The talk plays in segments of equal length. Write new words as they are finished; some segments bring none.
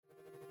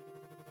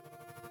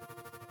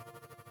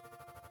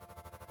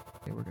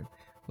Okay, we're good.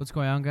 What's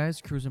going on,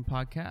 guys? Cruising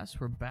Podcast.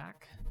 We're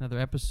back. Another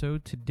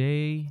episode.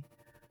 Today,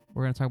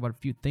 we're going to talk about a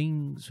few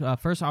things.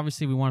 First,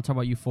 obviously, we want to talk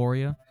about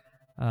Euphoria.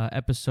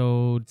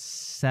 Episode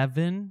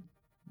 7,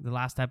 the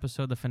last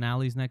episode, the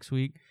finale's next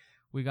week.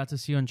 We got to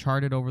see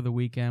Uncharted over the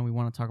weekend. We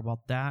want to talk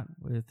about that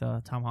with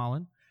Tom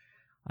Holland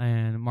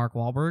and Mark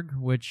Wahlberg,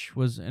 which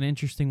was an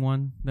interesting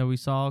one that we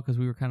saw because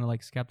we were kind of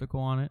like skeptical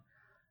on it.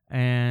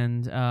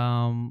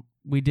 And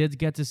we did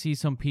get to see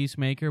some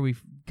Peacemaker. We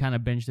kind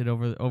of binged it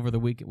over the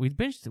weekend.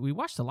 We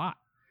watched a lot.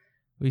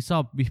 We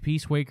saw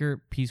Peacemaker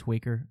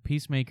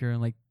in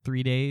like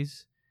 3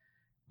 days.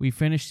 We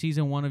finished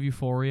season 1 of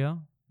Euphoria.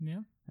 Yeah.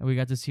 And we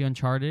got to see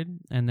Uncharted,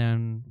 and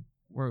then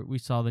we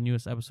saw the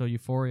newest episode,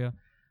 Euphoria,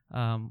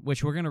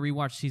 which we're gonna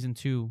rewatch season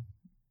 2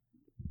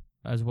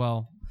 as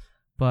well.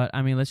 But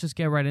I mean, let's just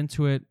get right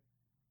into it.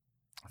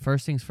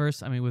 First things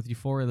first. I mean, with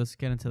Euphoria, let's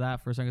get into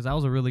that for a second, because that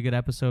was a really good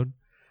episode.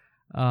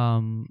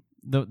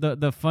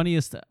 The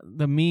funniest,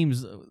 the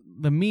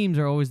memes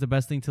are always the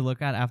best thing to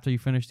look at after you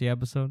finish the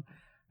episode,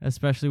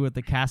 especially with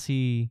the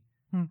Cassie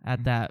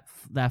at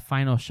that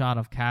final shot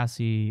of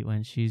Cassie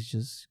when she's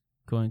just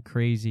going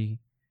crazy,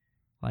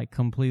 like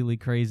completely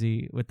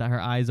crazy with her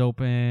eyes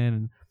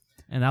open,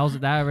 and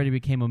that already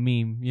became a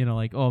meme, you know,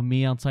 like, oh,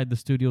 me outside the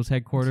studio's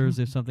headquarters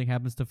if something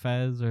happens to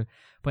Fez.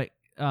 But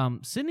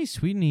Sydney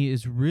Sweeney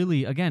is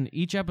really, again,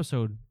 each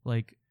episode,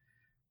 like,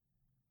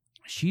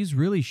 she's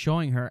really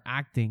showing her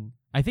acting.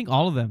 I think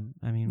all of them.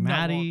 I mean,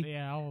 Maddie,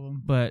 all of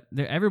them. But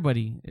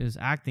everybody is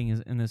acting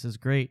in this is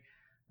great.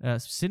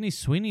 Sydney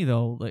Sweeney,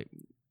 though, like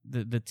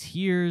the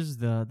tears,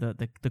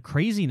 the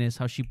craziness,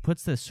 how she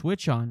puts the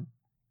switch on.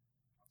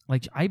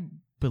 Like, I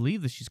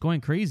believe that she's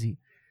going crazy.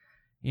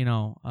 You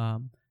know,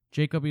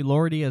 Jacob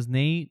Elordi as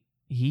Nate,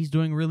 he's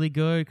doing really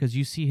good because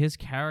you see his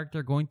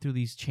character going through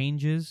these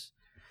changes,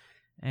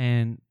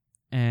 and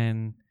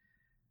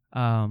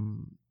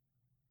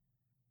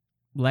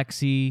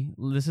Lexi,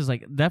 this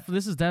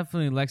is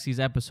definitely Lexi's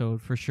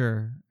episode for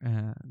sure.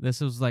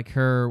 This was like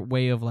her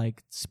way of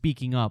like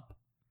speaking up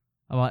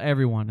about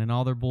everyone and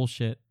all their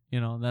bullshit.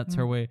 You know, that's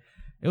her way.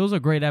 It was a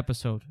great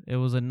episode. It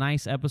was a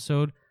nice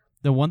episode.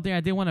 The one thing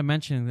I did want to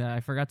mention that I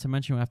forgot to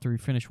mention after we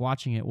finished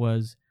watching it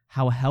was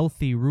how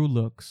healthy Rue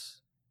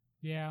looks.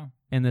 Yeah.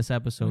 In this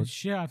episode. Like,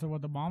 shit, after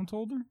what the mom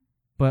told her?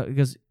 But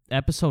because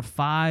episode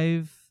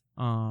 5,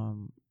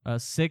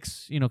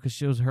 6, you know, because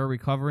she was her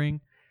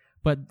recovering.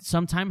 But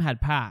some time had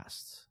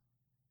passed.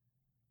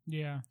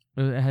 Yeah.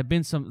 It had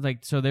been some, like,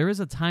 so there is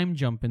a time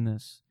jump in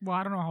this. Well,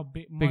 I don't know how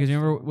big. Because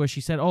remember where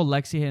she said, oh,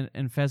 Lexi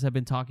and Fez have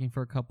been talking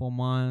for a couple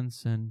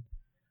months. And,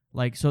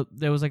 like, so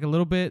there was, like, a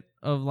little bit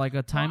of, like,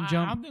 a time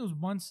jump. I don't think it was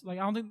months. Like,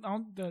 I don't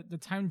think the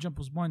time jump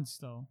was months,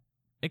 though.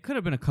 It could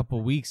have been a couple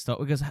weeks, though,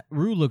 because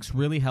Rue looks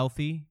really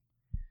healthy.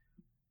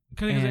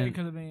 Because I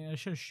mean, I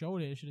should have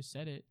showed it. I should have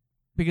said it.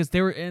 Because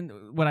they were in,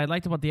 what I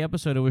liked about the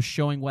episode, it was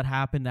showing what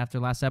happened after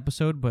last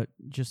episode, but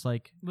just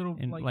like little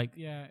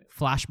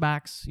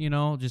flashbacks, you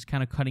know, just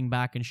kind of cutting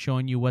back and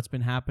showing you what's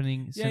been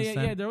happening since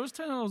then. Yeah. There was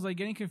times I was like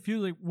getting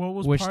confused, like what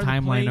was which part timeline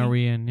of the play, are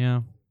we in?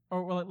 Yeah,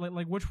 or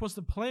like which was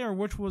the play or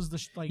which was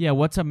the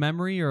what's a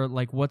memory or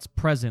like what's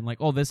present? Like,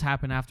 oh, this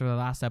happened after the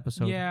last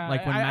episode. Yeah,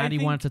 like when Maddie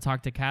wanted to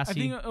talk to Cassie. I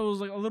think it was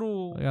like a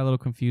little. It got a little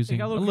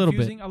confusing. A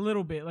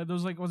little bit. Like there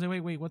was like,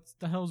 wait, what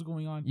the hell's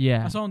going on?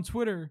 Yeah, I saw on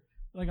Twitter.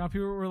 Like,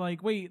 people were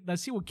like, wait,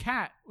 let's see what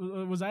Cat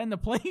was that in the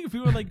play?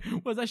 People were like,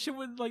 was that shit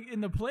in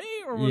the play?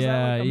 Or was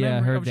that like a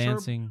memory her of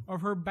dancing.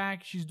 Of her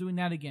back, she's doing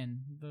that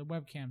again, the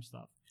webcam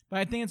stuff. But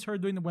I think it's her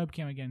doing the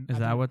webcam again. Is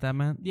that what that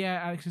meant?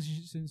 Yeah,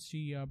 since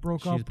she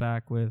broke up. She's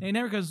back with... And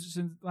never, because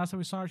since last time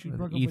we saw her, she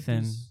broke Ethan.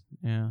 up with this...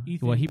 Yeah.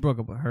 Ethan. Well, he broke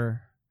up with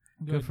her.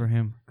 Good for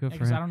him. Good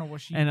for him. I don't know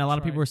what she... And a lot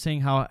of people were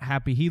saying how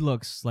happy he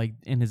looks, like,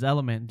 in his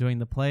element, doing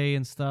the play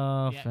and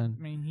stuff. Yeah, and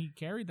I mean, he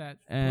carried that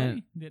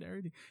play. Did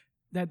everything.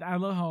 That I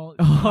love how.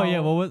 Oh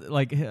yeah, what was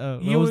like?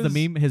 What was the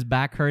meme? His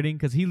back hurting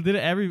because he did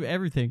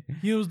everything.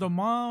 He was the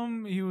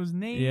mom. He was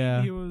Nate.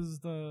 Yeah. He was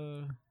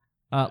the.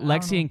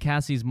 Lexi and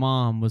Cassie's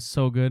mom was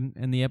so good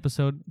in the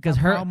episode because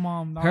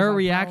her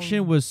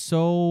reaction was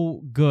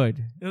so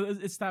good.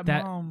 It's that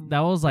mom. That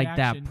was like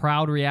reaction. That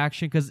proud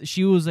reaction because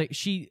she was like,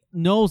 she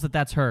knows that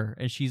that's her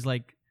and she's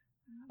like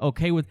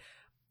okay with.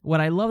 What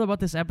I love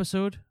about this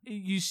episode,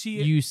 you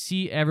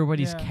see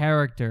everybody's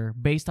character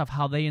based off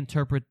how they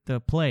interpret the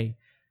play.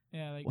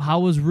 Yeah, like,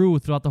 how was Rue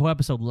throughout the whole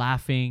episode?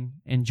 Laughing,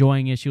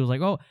 enjoying it. She was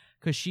like, oh,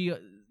 because she,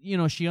 you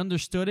know, she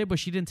understood it, but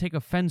she didn't take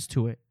offense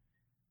to it.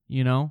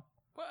 You know.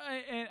 Well,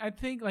 I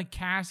think like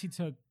Cassie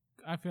took.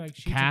 I feel like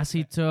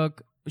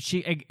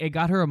it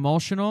got her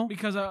emotional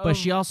because, but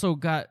she also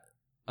got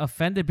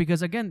offended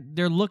because again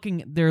they're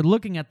looking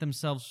at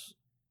themselves,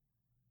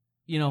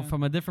 you know,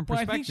 from a different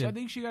perspective. I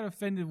think she got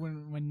offended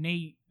when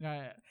Nate.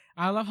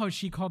 I love how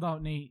she called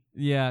out Nate.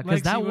 Yeah,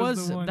 because that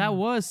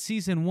was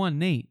season 1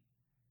 Nate.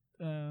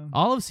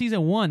 All of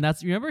season 1,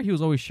 remember he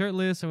was always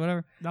shirtless or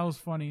whatever. That was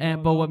funny.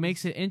 But what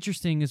makes it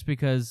interesting is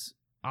because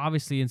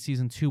obviously in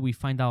season 2 we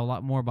find out a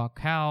lot more about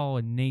Cal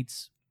and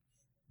Nate's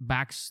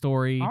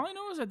backstory. All I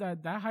know is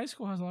that high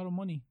school has a lot of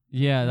money.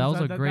 Yeah, that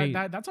was a great.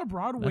 That's a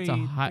Broadway. That's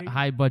a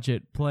high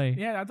budget play.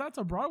 Yeah, that's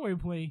a Broadway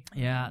play.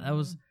 Yeah, that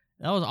was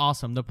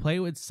awesome. The play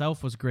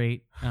itself was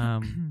great.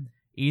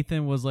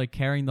 Ethan was like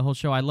carrying the whole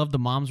show. I love the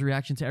mom's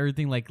reaction to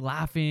everything, like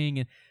laughing,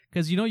 and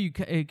because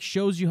it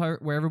shows you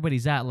where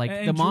everybody's at. Like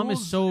and the mom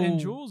Jules, is so. And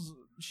Jules,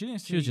 she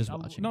didn't. She was just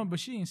watching. No, but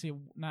she didn't say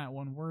not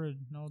one word,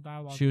 no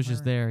dialogue. She was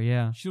just there.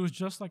 Yeah. She was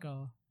just like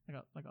a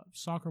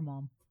soccer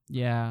mom.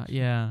 Yeah,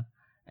 yeah,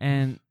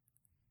 and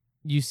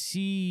you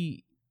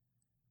see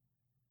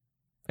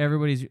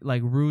everybody's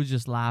like Rue's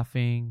just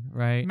laughing,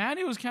 right?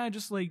 Maddie was kind of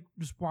just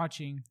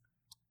watching.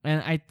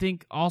 And I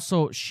think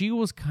also she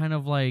was kind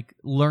of like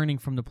learning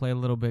from the play a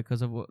little bit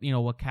because of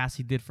what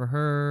Cassie did for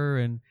her,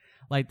 and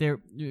like they're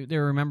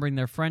remembering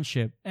their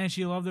friendship. And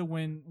she loved it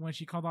when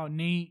she called out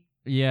Nate.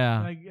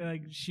 Yeah,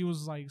 like she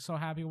was like so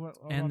happy about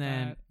and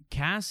then that.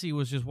 Cassie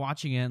was just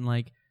watching it, and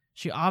like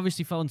she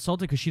obviously felt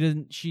insulted because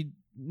she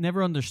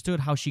never understood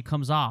how she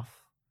comes off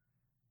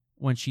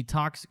when she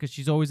talks, because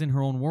she's always in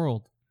her own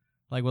world,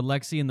 like with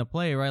Lexi in the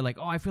play, right? Like,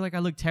 oh, I feel like I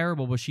look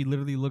terrible, but she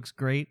literally looks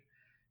great.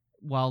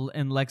 While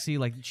and Lexi,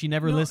 like she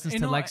never listens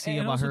to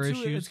Lexi about her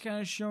issues. It's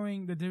kind of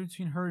showing the difference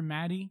between her and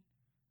Maddie.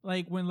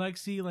 Like when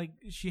Lexi, like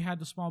she had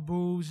the small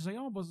boobs, she's like,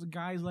 oh, but the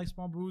guys like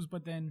small boobs.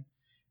 But then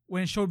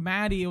when it showed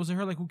Maddie, it was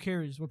her like, who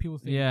cares what people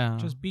think? Yeah,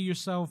 just be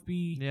yourself.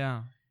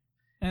 Yeah.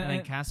 And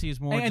then Cassie is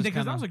more. And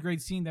because that was a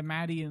great scene, that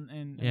Maddie and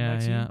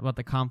Lexi. Yeah, about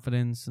the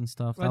confidence and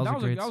stuff. Like, that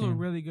was a great that scene. was a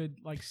really good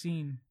like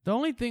scene. The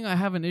only thing I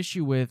have an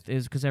issue with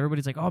is because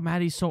everybody's like, oh,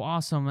 Maddie's so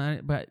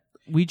awesome, but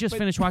we just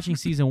finished watching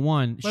season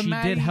 1. She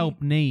did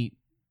help Nate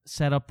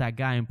set up that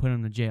guy and put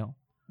him to jail.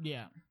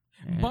 Yeah,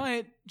 and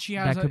but she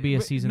has that could be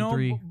a season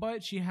 3.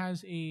 But she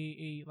has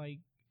a like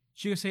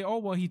she could say, oh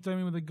well, he threw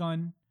me with a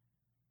gun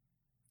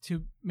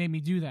to make me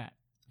do that.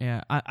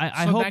 Yeah,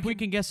 I hope we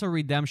can get some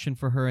redemption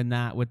for her in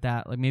that, with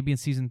that, like maybe in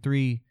season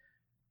 3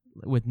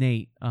 with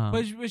Nate.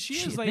 But she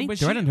is like, Nate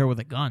threatened her with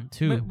a gun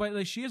too. But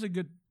like she is a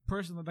good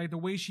person. Like the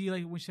way she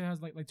like when she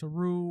has like to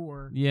Rue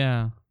or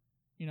yeah,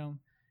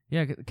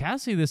 Yeah,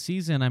 Cassie this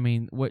season, I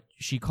mean, what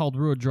she called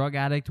Rue a drug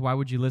addict. Why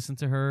would you listen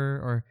to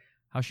her? Or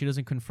how she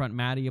doesn't confront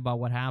Maddie about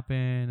what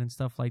happened and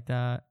stuff like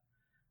that.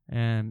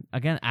 And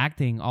again,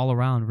 acting all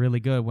around really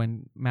good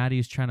when Maddie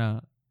is trying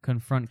to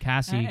confront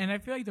Cassie. And I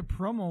feel like the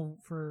promo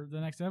for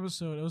the next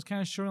episode, it was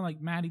kind of showing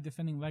like Maddie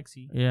defending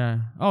Lexi. Yeah.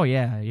 Oh,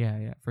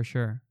 yeah, for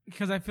sure.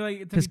 Because I feel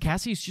like... Because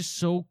Cassie's just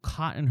so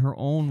caught in her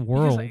own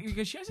world.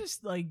 Because she has this,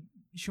 like,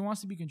 she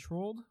wants to be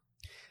controlled,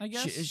 I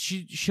guess.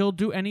 She'll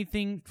do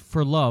anything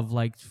for love,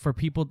 like for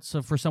people,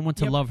 so for someone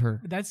to love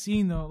her. That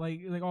scene though,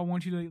 like oh, I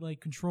want you to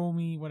like control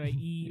me, what I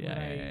eat, what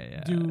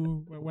I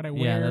do, what I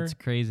wear. Yeah, that's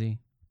crazy.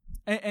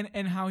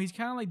 And how he's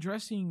kind of like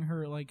dressing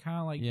her, like kind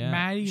of like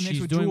Maddie next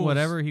she's with doing Jules.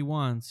 Whatever he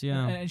wants.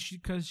 Yeah, and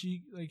she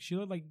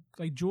looked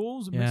like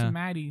Jules mixing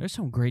Maddie. There's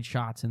some great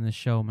shots in this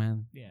show,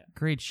 man. Yeah,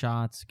 great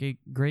shots,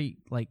 great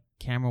like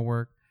camera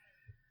work,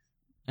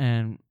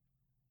 and.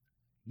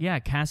 Yeah,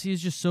 Cassie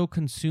is just so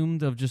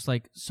consumed of just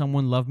like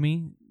someone love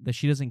me that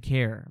she doesn't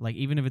care, like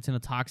even if it's in a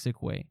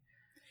toxic way.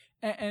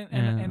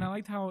 And I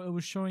liked how it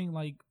was showing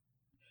like,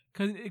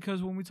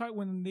 because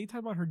when they talk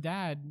about her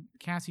dad,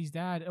 Cassie's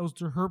dad, it was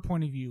through her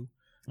point of view.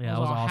 Yeah, that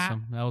was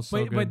awesome. That was so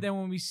good. But then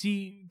when we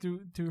see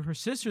through her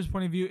sister's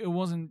point of view, it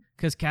wasn't,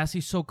 because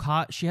Cassie's so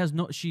caught. She has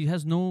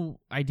no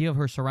idea of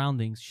her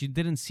surroundings. She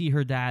didn't see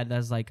her dad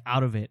as like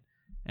out of it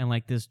and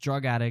like this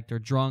drug addict or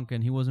drunk,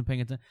 and he wasn't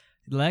paying attention.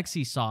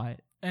 Lexi saw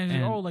it. And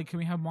she's like, oh, like, can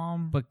we have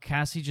mom? But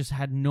Cassie just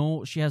had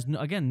no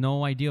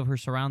idea of her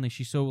surroundings.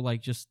 She's so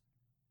like just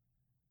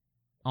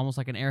almost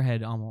like an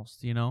airhead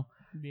almost, Yeah.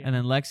 And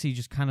then Lexi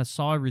just kind of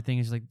saw everything.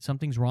 She's like,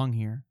 something's wrong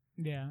here.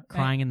 Yeah.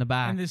 Crying in the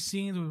back. And the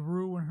scenes with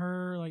Rue and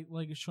her,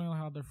 like showing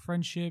how their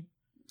friendship.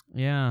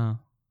 Yeah.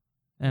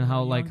 And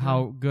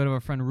how good of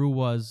a friend Rue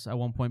was at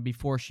one point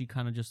before she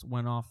kind of just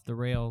went off the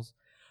rails.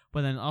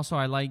 But then also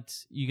I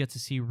liked, you get to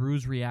see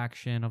Rue's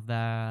reaction of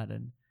that.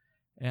 And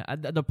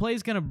the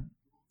play's going to...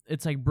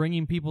 It's like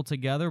bringing people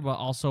together, but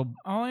also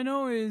all I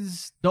know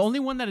is the only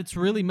one that it's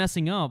really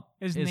messing up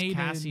is Nate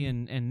Cassie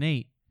and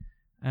Nate,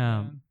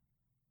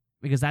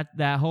 because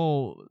that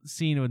whole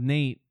scene with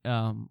Nate,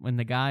 when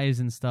the guys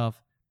and stuff,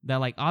 that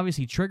like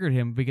obviously triggered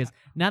him, because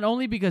not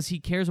only because he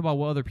cares about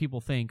what other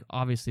people think,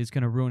 obviously it's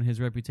going to ruin his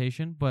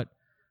reputation, but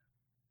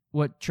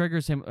what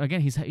triggers him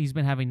again, he's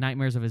been having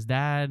nightmares of his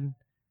dad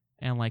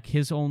and like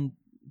his own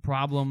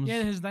problems.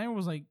 Yeah, his nightmare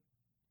was like.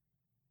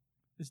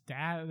 His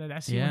dad,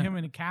 that scene with him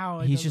and a cow.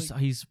 Like,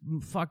 he's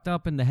fucked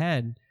up in the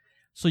head.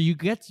 So you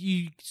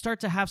start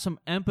to have some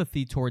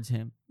empathy towards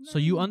him. So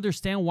you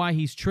understand why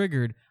he's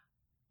triggered,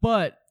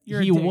 but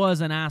he was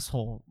an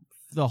asshole.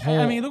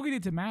 I mean, look what he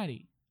did to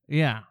Maddie.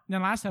 Yeah. In the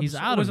last episode. He's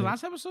out was of it it.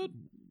 last episode?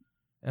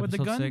 With the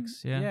gun?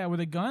 6, yeah. Yeah,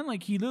 with a gun,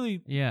 like he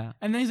literally. Yeah.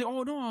 And then he's like,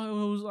 "Oh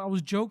no, I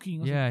was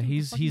joking." Yeah, like,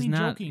 he's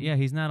not. Joking? Yeah,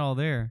 he's not all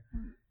there,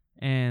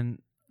 and.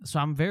 So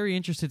I'm very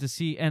interested to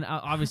see, and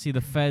obviously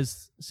the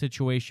Fez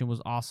situation was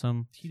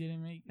awesome. He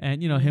didn't make,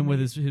 and him with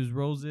his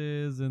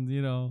roses, and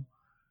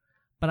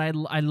But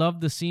I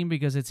love the scene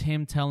because it's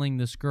him telling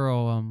this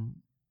girl,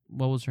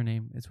 what was her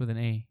name? It's with an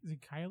A. Is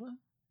it Kyla?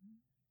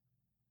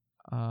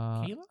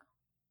 Kayla?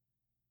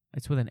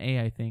 It's with an A,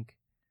 I think.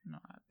 No,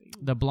 I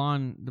think The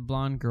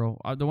blonde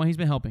girl, the one he's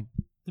been helping.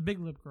 the big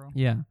lip girl.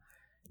 Yeah,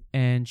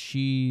 and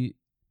she's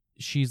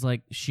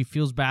like, she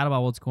feels bad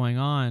about what's going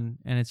on,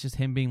 and it's just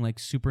him being like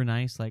super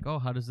nice, like, oh,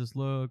 how does this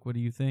look? What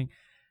do you think?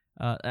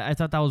 I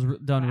thought that was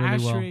done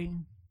really well.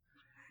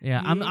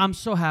 Yeah, I'm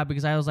so happy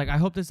because I was like, I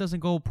hope this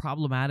doesn't go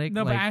problematic.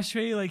 No, like, but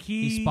Ashtray, like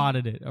he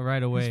spotted it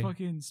right away. His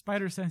fucking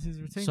spider senses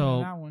were taking So,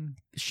 on that one.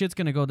 Shit's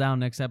gonna go down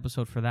next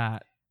episode for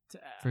that,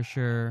 for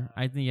sure.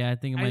 I think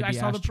it might be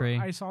Ashtray.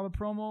 I saw the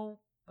promo.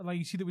 Like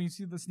you see that when you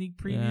see the sneak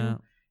preview,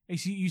 Yeah.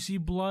 you see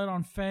blood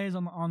on Fez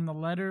on the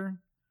letter.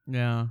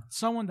 Yeah,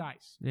 Someone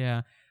dies.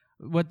 yeah.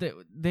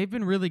 They've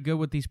been really good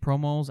with these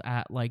promos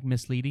at like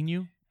misleading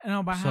you.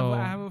 No, but So, I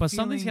have a but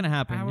feeling, something's gonna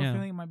happen, I have yeah. a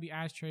feeling it might be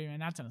Ashtray, man.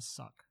 That's gonna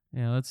suck.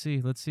 Yeah, let's see.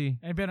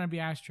 It better not be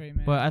Ashtray,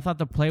 man. But I thought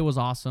the play was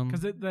awesome.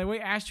 Because the way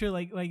Ashtray,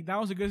 like that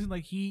was a good thing.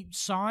 Like he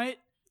saw it,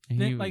 He-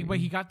 then, but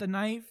he got the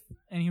knife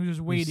and he was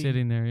just waiting. He's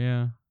sitting there,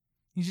 yeah.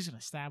 He's just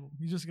gonna stab him.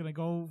 He's just gonna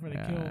go for the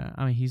kill.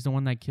 I mean, he's the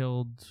one that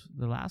killed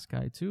the last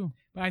guy too.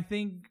 But I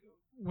think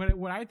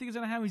what I think is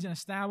gonna happen, he's gonna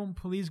stab him.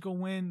 Police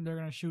go in, they're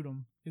gonna shoot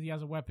him because he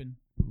has a weapon.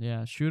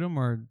 Yeah, shoot him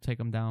or take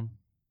him down.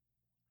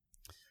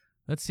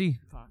 Let's see.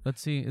 Fuck.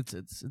 Let's see.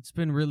 It's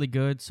been really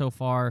good so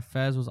far.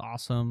 Fez was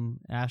awesome.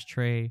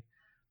 Ashtray,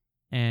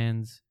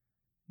 and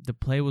the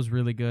play was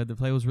really good. The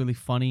play was really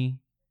funny.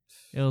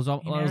 It was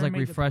like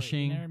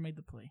refreshing. He never made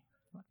the play.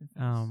 Fucking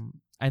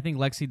Fez. I think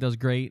Lexi does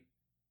great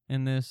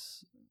in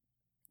this.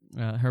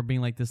 Her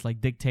being like this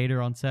like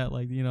dictator on set,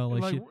 like, you know,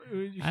 like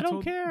she I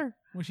don't care.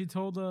 When she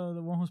told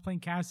the one who's playing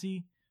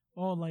Cassie,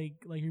 oh, like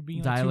you're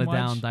being dial like, it too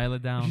down, much. dial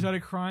it down. She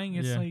started crying.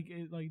 It's Yeah.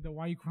 like the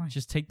why you crying?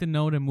 Just take the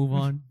note and move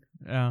on.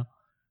 Yeah,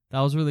 that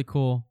was really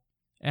cool.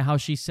 And how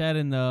she said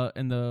in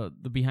the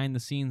behind the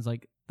scenes,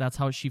 like that's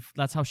how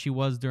she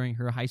was during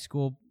her high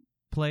school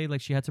play,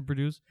 like she had to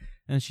produce,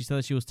 and she said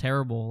that she was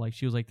terrible, like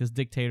she was like this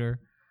dictator,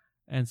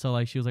 and so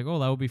like she was like, oh,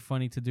 that would be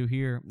funny to do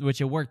here,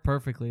 which it worked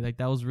perfectly. Like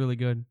that was really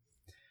good.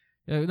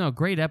 No,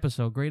 great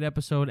episode,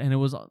 and it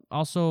was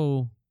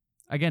also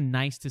again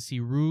nice to see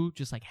Rue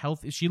just like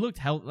healthy. She looked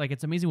healthy. Like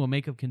it's amazing what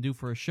makeup can do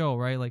for a show,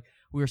 right? Like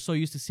we were so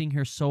used to seeing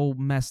her so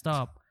messed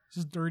up.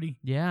 Just dirty.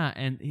 Yeah,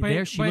 and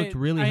there she looked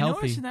really healthy.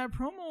 I noticed in that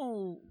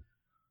promo,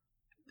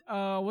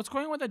 what's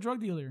going on with that drug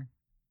dealer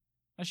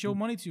that she owed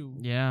money to?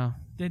 Yeah.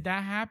 Did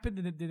that happen?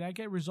 Did that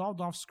get resolved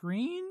off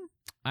screen?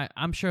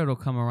 I'm sure it'll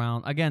come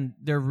around. Again,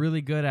 they're really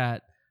good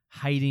at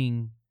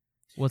hiding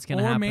what's going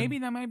to happen. Or maybe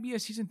that might be a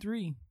season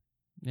 3.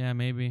 Yeah,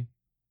 maybe.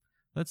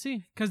 Let's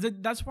see. Because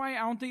that's why I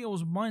don't think it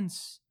was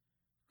months.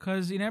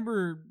 Because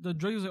remember, the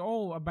drug was like,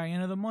 oh, by the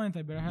end of the month,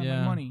 I better have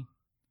my money.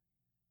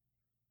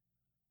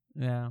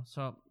 Yeah.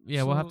 So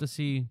we'll have to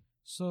see.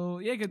 So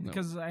yeah,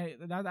 because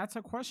that's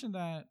a question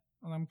that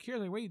I'm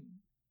curious. Like, wait,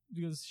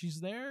 because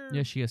she's there.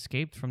 Yeah, she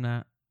escaped from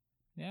that.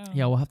 Yeah.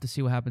 Yeah, we'll have to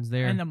see what happens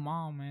there. And the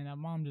mom, man, that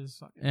mom just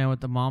sucked. And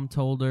what the mom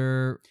told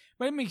her.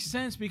 But it makes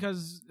sense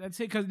because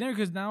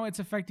because now it's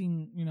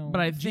affecting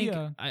But I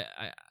Gia.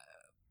 think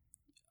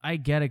I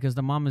get it because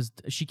the mom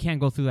she can't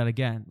go through that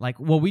again. Like,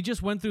 well, we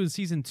just went through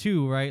season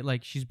 2, right?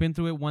 Like she's been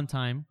through it one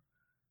time.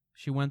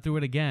 She went through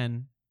it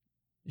again.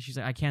 She's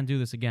like, I can't do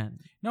this again.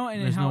 No, and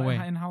there's no way.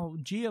 And how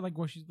Gia, like,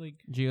 what she's like.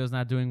 Gia's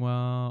not doing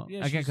well.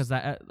 Yeah, again, because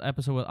that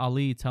episode with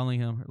Ali telling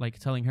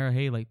her,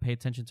 hey, like, pay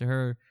attention to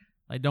her.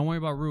 Like, don't worry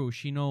about Rue.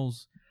 She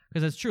knows.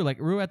 Because it's true.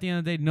 Like, Rue at the end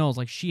of the day knows,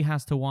 like, she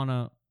has to want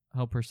to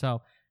help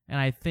herself. And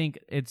I think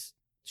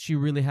she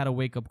really had a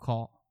wake-up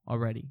call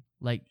already.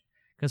 Like,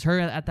 because her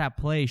at that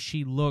play,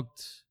 she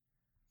looked.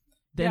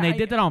 And they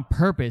did that on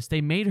purpose.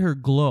 They made her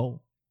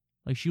glow.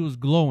 Like, she was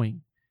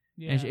glowing.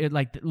 Yeah.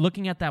 And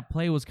looking at that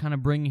play was kind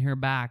of bringing her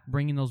back,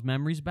 bringing those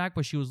memories back,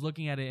 but she was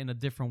looking at it in a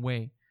different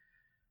way.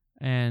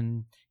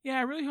 And yeah,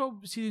 I really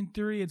hope season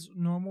 3 it's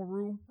normal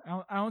Rue.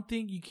 I don't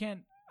think you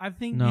can't. I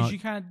think no, you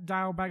should kind of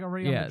dial back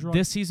already. Yeah, on the drug.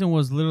 This season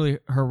was literally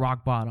her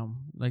rock bottom,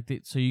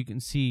 so you can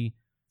see.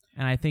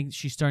 And I think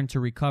she's starting to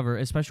recover,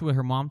 especially what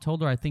her mom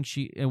told her. I think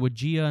with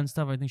Gia and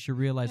stuff, I think she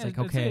realized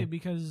okay,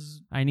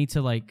 because I need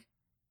to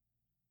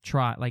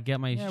try get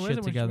my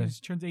shit together. When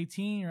she turns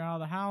 18, you're out of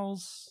the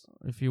house.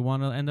 If you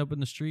want to end up in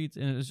the streets,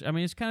 and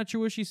it's kind of true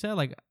what she said.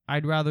 Like,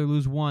 I'd rather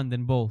lose one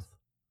than both.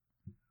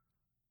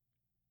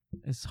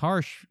 It's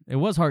harsh. It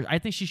was harsh. I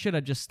think she should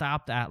have just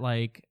stopped at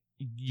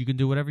you can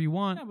do whatever you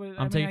want. Yeah,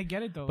 but I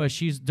get it though. But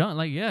she's done.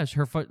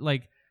 Her foot. And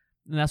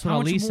that's what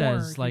Ali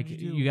says.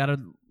 You gotta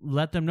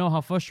let them know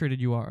how frustrated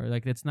you are.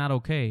 Like, it's not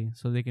okay,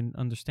 so they can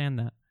understand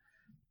that.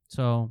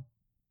 So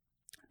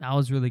that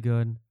was really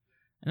good.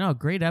 No,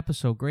 great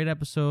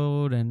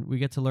episode, and we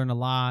get to learn a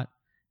lot.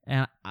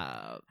 And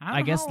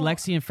I guess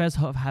Lexi and Fez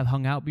have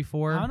hung out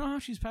before. I don't know how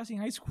she's passing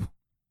high school.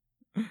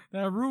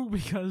 That Rue,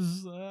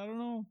 because I don't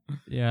know.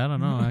 Yeah, I don't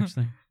know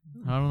actually.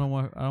 I don't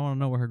want to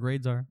know what her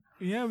grades are.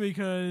 Yeah,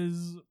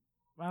 because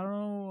I don't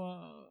know.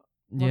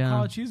 what Yeah.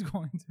 college she's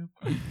going to,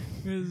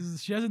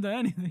 because she hasn't done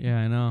anything. Yeah,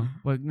 I know.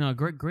 But no,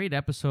 great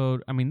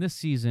episode. I mean, this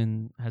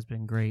season has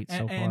been great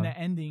so far. And the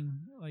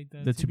ending, like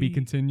The to be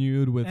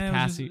continued with and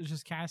Cassie. It was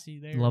just Cassie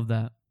there. Love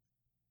that.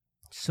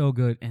 So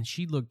good. And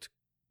she looked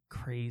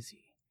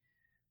crazy.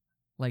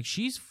 Like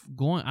she's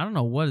going, I don't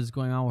know what is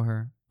going on with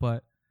her,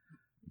 but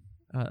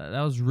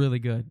that was really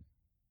good.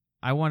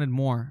 I wanted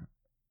more.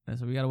 And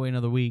so we got to wait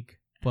another week,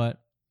 but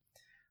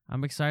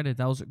I'm excited.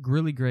 That was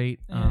really great.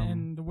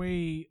 And the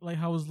way, like,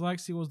 how was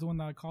Lexi was the one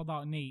that called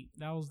out Nate.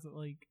 That was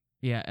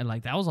yeah, and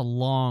like that was a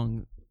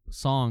long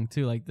song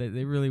too. Like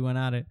they really went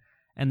at it.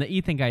 And the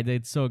Ethan guy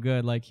did so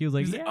good. Like he was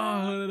like,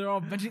 oh, they're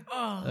all benching.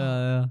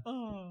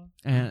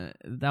 And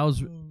that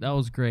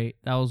was great.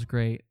 That was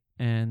great.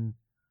 And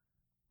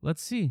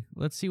let's see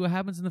what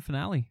happens in the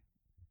finale.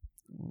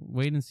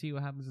 Wait and see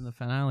what happens in the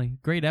finale.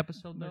 Great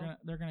episode though.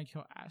 They're gonna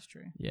kill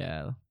Ashtray.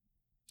 Yeah,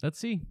 let's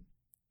see.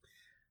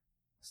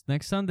 It's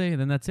next Sunday,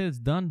 then that's it. It's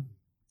done.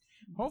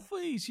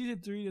 Hopefully, season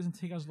 3 doesn't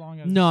take as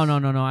long as. No.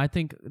 I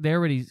think they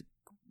already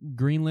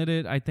greenlit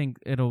it. I think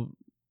it'll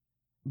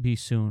be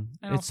soon.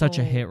 And it's such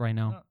a also, hit right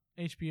now.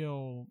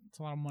 HBO, it's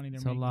a lot of money they're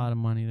It's making. a lot of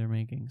money they're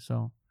making,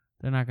 so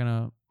they're not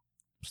gonna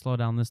slow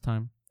down this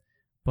time.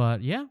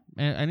 But yeah,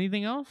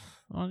 anything else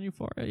on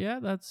Euphoria? Yeah,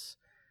 that's.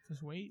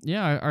 Just wait.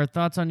 Yeah, our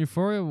thoughts on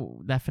Euphoria.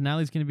 That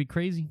finale is gonna be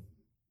crazy.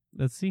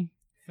 Let's see.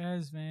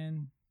 Fez,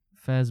 man.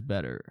 Fez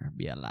better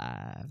be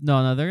alive.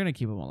 No, they're gonna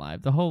keep him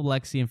alive. The whole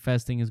Lexi and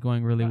Fez thing is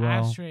going really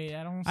well. Ashtray,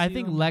 I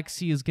think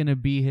Lexi is gonna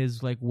be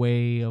his like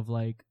way of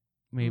like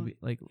maybe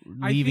like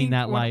leaving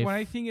that life. What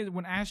I think is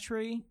when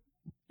Ashtray,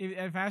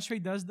 if Ashtray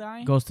does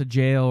die, goes to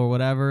jail or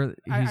whatever,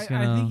 I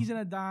think he's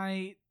gonna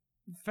die.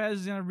 Fez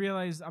is gonna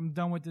realize I'm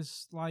done with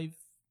this life.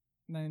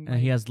 And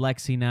he has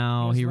Lexi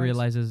now. He Lexi.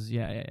 realizes,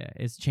 yeah,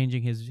 it's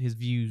changing his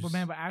views.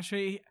 But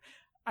Ashtray,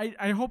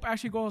 I hope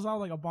Ashtray goes out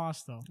like a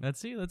boss though.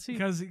 Let's see.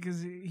 Because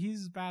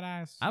he's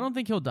badass. I don't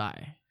think he'll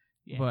die,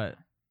 but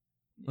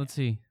let's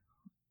see.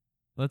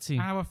 I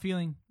have a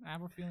feeling.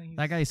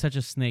 That guy is such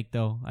a snake,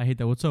 though. I hate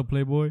that. What's up,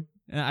 Playboy?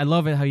 And I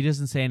love it how he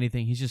doesn't say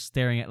anything. He's just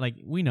staring at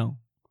we know.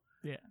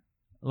 Yeah,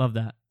 love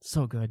that.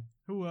 So good.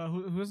 Who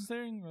was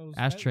staring?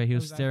 Ashtray. He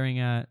was staring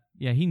at.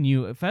 Yeah, he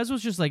knew. Fez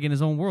was just like in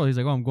his own world. He's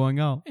like, oh, I'm going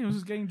out. He was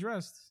just getting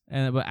dressed.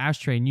 But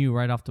Ashtray knew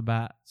right off the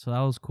bat, so that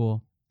was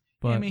cool.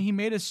 But yeah, I mean, he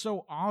made it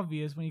so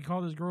obvious when he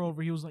called his girl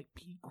over. He was like,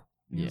 "Peek."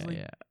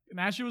 Yeah. And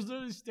Ashley was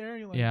literally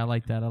staring. Like, yeah, I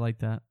like that.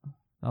 That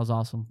was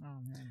awesome.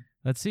 Oh man.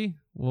 Let's see.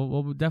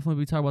 We'll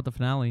definitely be talking about the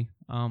finale.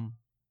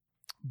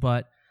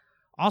 But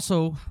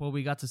also what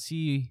we got to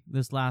see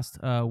this last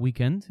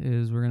weekend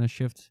is we're gonna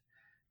shift.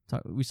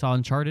 We saw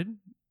Uncharted.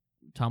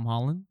 Tom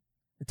Holland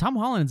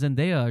and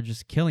Zendaya are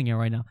just killing it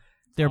right now.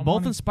 They're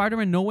both in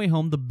Spider-Man No Way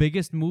Home, the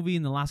biggest movie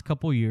in the last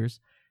couple of years,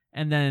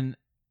 and then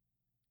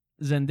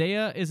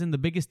Zendaya is in the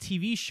biggest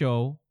TV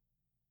show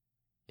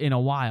in a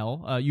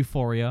while,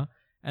 Euphoria,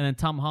 and then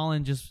Tom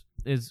Holland just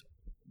is,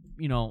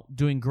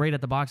 doing great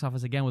at the box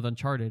office again with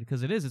Uncharted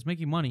because it's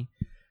making money,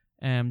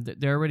 and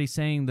they're already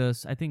saying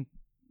this. I think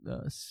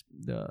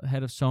the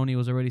head of Sony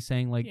was already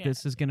saying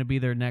this is going to be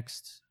their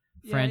next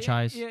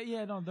franchise.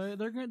 No,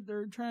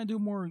 they're trying to do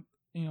more,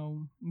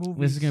 movies.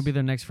 This is going to be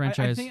their next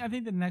franchise. I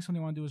think the next one they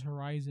want to do is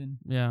Horizon.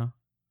 Yeah,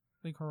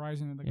 like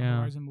Horizon, a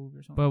Horizon movie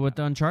or something. But with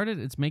the Uncharted,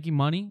 it's making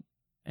money.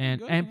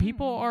 And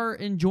people are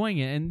enjoying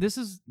it. And this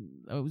is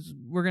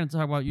we're going to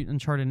talk about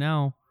Uncharted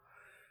now.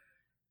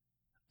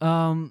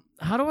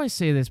 How do I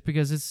say this?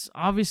 Because it's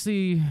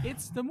obviously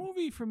the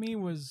movie for me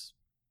was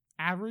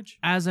average.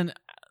 As an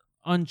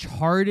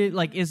Uncharted,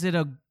 is it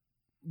a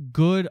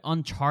good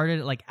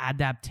Uncharted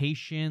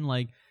adaptation?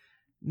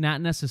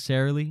 Not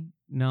necessarily.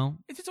 No.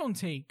 It's its own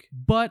take.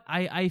 But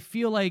I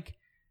feel like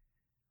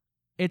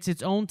it's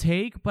its own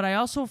take, but I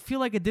also feel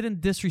like it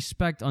didn't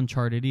disrespect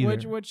Uncharted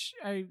either. Which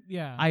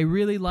I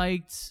really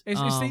liked.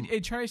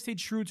 It tried to stay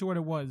true to what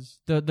it was.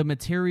 The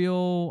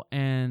material,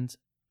 and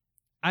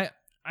I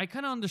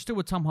kind of understood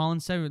what Tom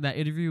Holland said in that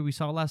interview we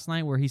saw last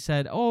night, where he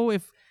said, "Oh,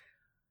 if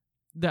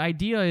the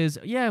idea is,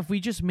 if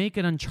we just make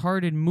an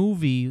Uncharted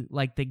movie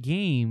like the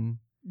game,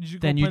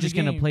 then you're just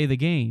gonna play the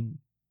game,"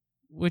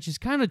 which is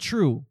kind of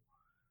true.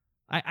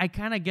 I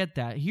kind of get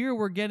that. Here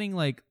we're getting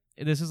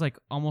this is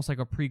almost like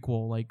a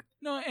prequel,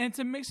 No, and it's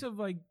a mix of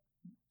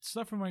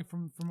stuff from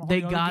all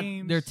they the got other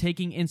games. They're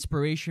taking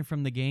inspiration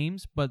from the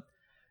games, but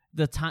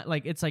the time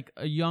it's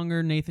a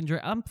younger Nathan Drake.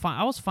 I'm fine.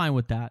 I was fine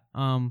with that.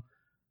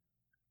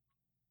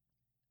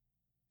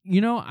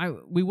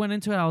 We went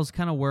into it. I was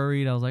kind of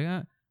worried. I was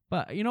like,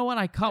 but you know what?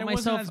 I caught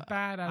myself. Wasn't as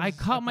bad as I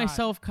caught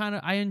myself kind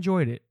of. I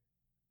enjoyed it.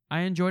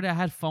 I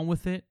had fun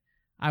with it.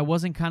 I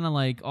wasn't kind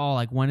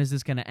of when is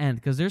this gonna end?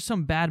 Because there's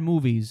some bad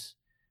movies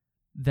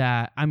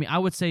that I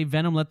would say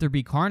Venom: Let There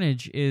Be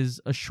Carnage is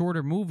a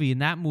shorter movie,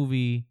 and that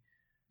movie,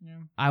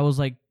 I was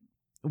like,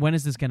 when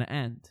is this gonna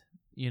end?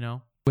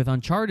 With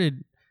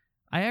Uncharted,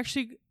 I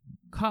actually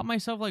caught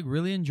myself like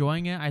really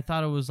enjoying it. I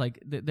thought it was like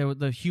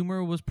the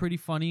humor was pretty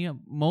funny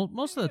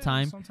most of the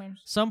time.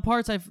 Sometimes. Some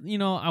parts I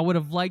would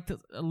have liked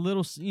a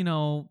little,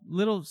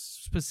 little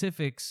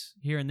specifics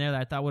here and there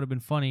that I thought would have been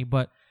funny,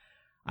 but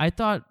I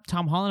thought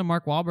Tom Holland and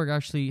Mark Wahlberg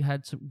actually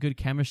had some good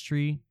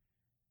chemistry.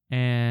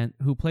 And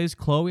who plays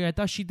Chloe, I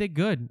thought she did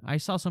good. I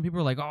saw some people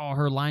were like, oh,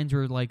 her lines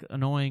were like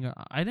annoying.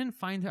 I didn't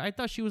find her. I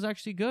thought she was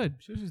actually good.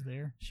 She was just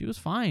there. She was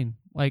fine.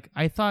 Like,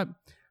 I thought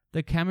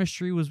the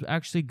chemistry was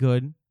actually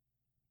good.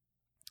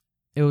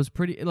 It was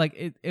pretty,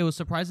 like, it was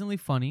surprisingly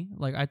funny.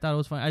 Like, I thought it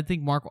was funny. I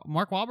think Mark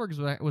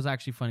Wahlberg was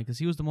actually funny because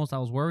he was the most I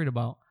was worried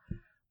about.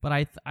 But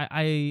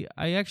I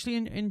actually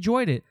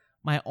enjoyed it.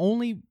 My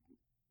only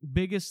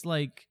biggest,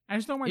 like, I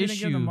just don't want to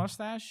give him the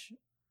mustache.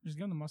 Just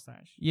give him the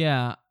mustache.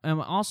 Yeah.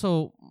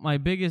 Also, my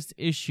biggest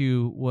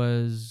issue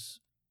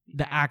was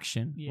the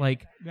action. Yeah,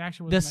 like, the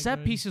action the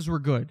set pieces were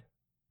good.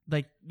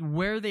 Like,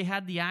 where they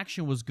had the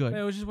action was good.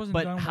 But it just wasn't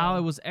but done how well.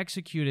 it was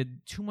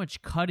executed, too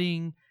much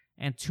cutting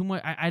and too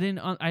much. I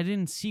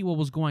didn't see what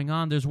was going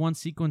on. There's one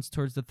sequence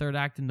towards the third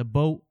act in the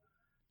boat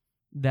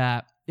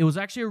that it was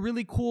actually a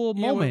really cool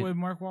moment. With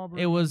Mark Wahlberg.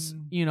 It was,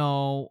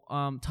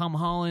 Tom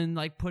Holland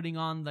like putting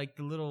on like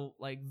the little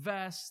like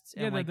vest,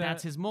 and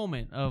that's his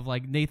moment of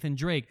like Nathan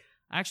Drake.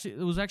 Actually,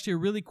 it was actually a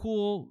really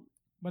cool.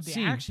 But the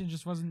scene. action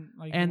just wasn't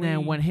like. And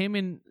then when him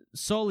and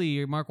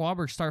Sully or Mark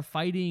Wahlberg start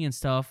fighting and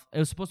stuff, it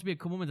was supposed to be a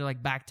cool moment. They're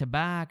like back to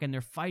back and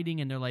they're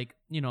fighting and they're like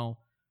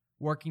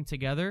working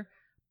together.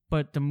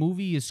 But the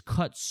movie is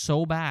cut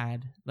so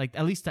bad, like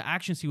at least the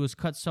action scene was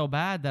cut so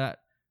bad that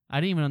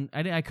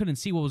I couldn't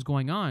see what was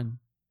going on.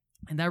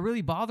 And that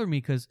really bothered me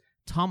because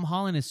Tom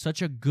Holland is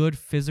such a good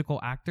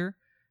physical actor.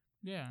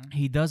 Yeah.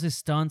 He does his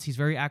stunts. He's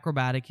very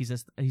acrobatic.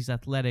 He's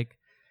athletic.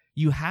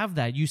 You have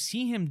that. You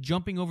see him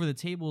jumping over the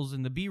tables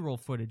in the B-roll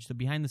footage, the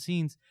behind the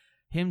scenes,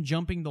 him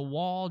jumping the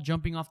wall,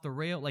 jumping off the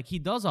rail. Like, he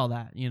does all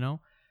that,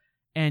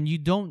 And you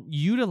don't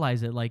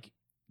utilize it. Like,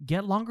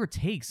 get longer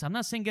takes. I'm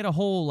not saying get a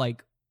whole,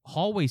 like,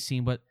 hallway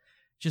scene, but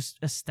just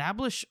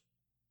establish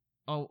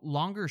a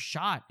longer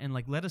shot and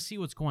like let us see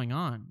what's going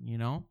on,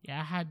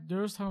 Yeah, there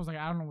was times like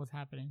I don't know what's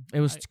happening.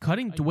 It was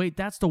cutting to wait.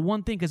 That's the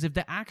one thing, because if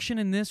the action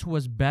in this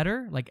was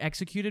better, like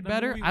executed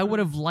better, I would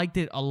have liked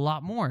it a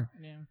lot more.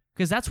 Yeah,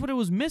 because that's what it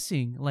was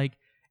missing. Like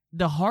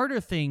the harder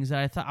things that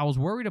I thought I was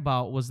worried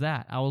about was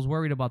that I was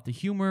worried about the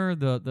humor,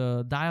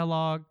 the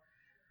dialogue,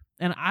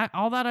 and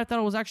all that I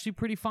thought was actually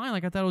pretty fine.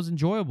 Like I thought it was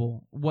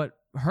enjoyable. What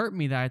hurt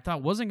me that I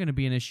thought wasn't going to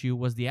be an issue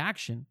was the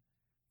action.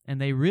 And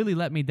they really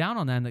let me down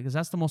on that because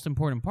that's the most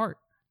important part,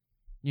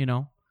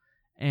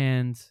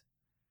 And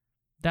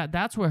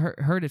that's what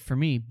hurt it for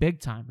me big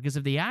time. Because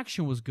if the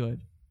action was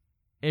good,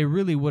 it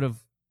really would have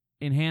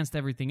enhanced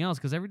everything else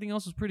because everything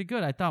else was pretty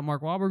good. I thought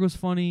Mark Wahlberg was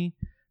funny.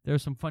 There were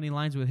some funny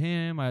lines with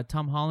him.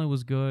 Tom Holland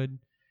was good.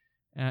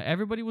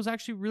 Everybody was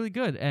actually really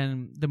good.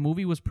 And the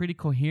movie was pretty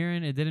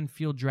coherent. It didn't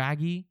feel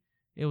draggy.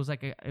 It was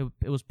like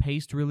it was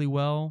paced really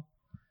well.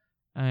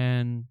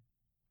 And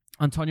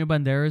Antonio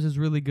Banderas is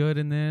really good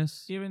in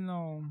this. Even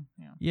though,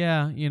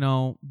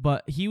 yeah,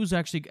 but he was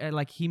actually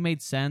like he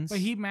made sense. But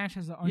he matched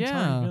as an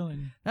Uncharted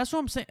villain. That's what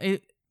I'm saying.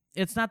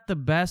 It's not the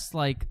best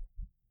like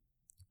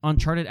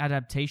Uncharted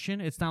adaptation.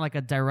 It's not like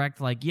a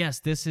direct like, yes,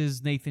 this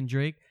is Nathan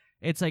Drake.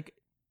 It's like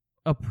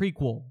a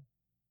prequel,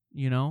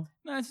 No,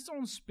 it's its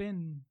own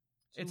spin.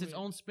 It's its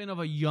own spin of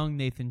a young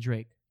Nathan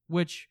Drake,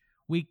 which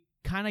we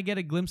kind of get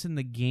a glimpse in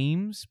the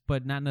games,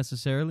 but not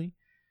necessarily.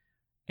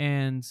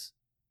 And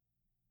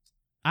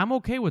I'm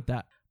okay with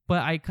that.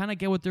 But I kind of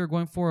get what they're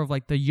going for of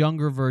like the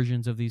younger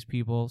versions of these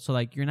people. So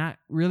like you're not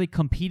really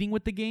competing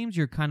with the games.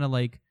 You're kind of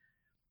like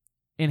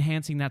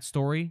enhancing that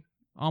story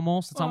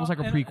almost. It's almost like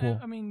a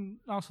prequel. I mean,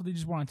 also they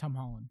just wanted Tom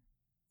Holland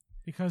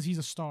because he's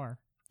a star.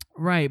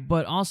 Right.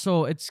 But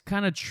also it's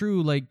kind of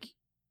true. Like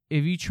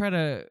if you try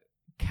to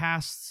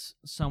cast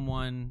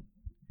someone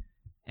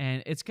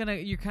and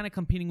you're kind of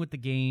competing with the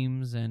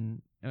games,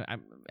 and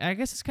I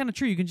guess it's kind of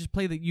true. You can just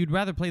you'd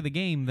rather play the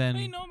game than.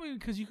 I know,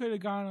 because you could have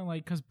gone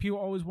because people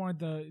always wanted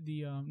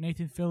the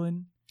Nathan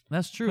Fillion.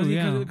 That's true.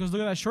 Yeah. Because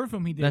look at that short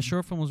film he did. That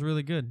short film was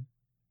really good.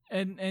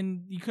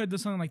 And you could have done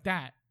something like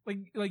that.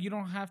 Like you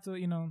don't have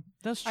to,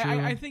 That's true.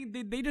 I think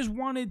they just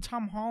wanted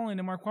Tom Holland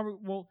and Mark Wahlberg.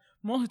 Well,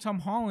 mostly Tom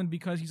Holland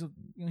because he's a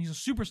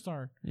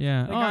superstar.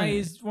 Yeah. The guy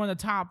is one of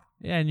the top.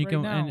 Yeah, and you right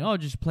can now.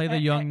 just play the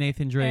young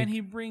Nathan Drake. And he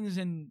brings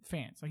in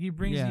fans. Like he's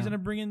gonna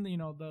bring in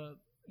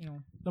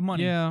the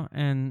money. Yeah,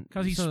 and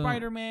because he's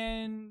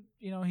Spider-Man.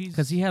 He's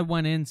because he had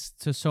went in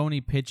to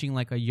Sony pitching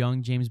like a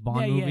young James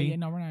Bond movie. Yeah.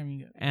 No, we're not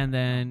even. And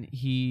then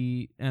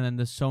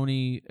the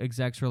Sony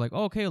execs were like,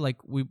 oh, okay, like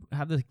we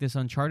have this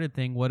Uncharted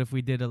thing. What if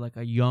we did a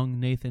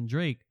young Nathan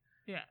Drake?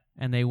 Yeah.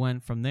 And they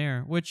went from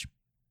there, which,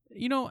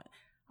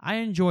 I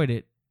enjoyed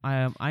it.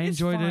 I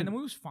enjoyed it. The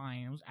movie was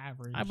fine. It was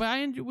average. But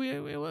it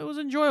was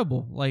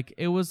enjoyable. Like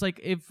it was like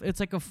it's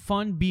like a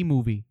fun B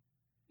movie.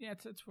 Yeah,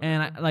 it's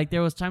and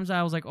there was times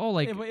I was like, oh,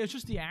 like but it's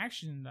just the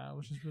action though,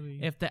 which is really.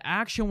 If the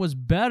action was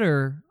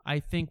better,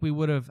 I think we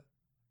would have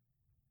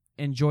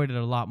enjoyed it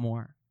a lot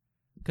more.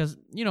 Because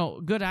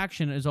good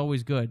action is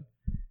always good,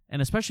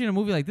 And especially in a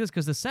movie like this,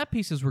 because the set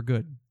pieces were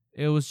good.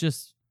 It was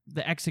just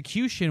the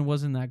execution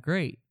wasn't that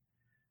great,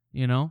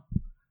 you know?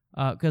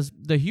 Because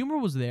the humor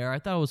was there. I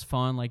thought it was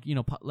fun. Like, you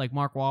know, like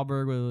Mark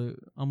Wahlberg,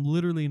 I'm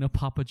literally in a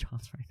Papa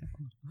John's right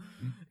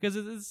now. Because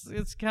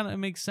it's kind of, it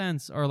makes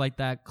sense. Or like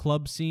that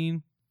club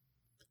scene,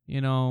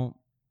 you know,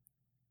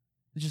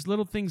 just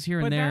little things here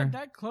and there.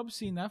 That club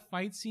scene, that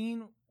fight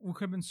scene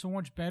could have been so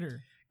much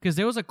better. Because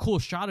there was a cool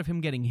shot of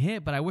him getting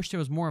hit, but I wish there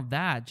was more of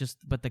that.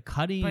 But the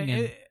cutting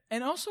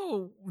and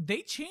also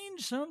they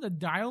changed some of the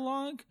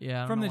dialogue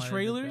from the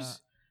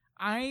trailers.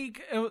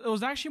 It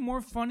was actually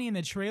more funny in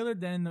the trailer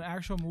than in the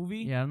actual movie.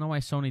 Yeah, I don't know why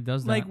Sony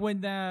does that. Like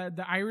when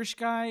the Irish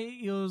guy,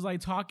 he was like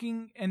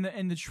talking in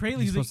the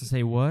trailer. He's supposed to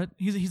say what?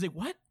 He's like,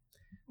 what?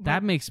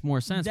 That makes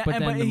more sense. But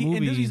then the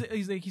movie,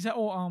 he said,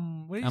 oh,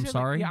 what did he I'm say?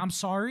 sorry. Like, yeah, I'm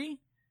sorry.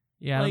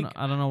 Yeah, like,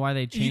 I don't know why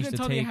they changed the take. You can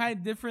tell they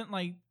had different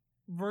like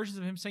versions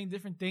of him saying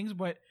different things,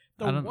 but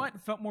what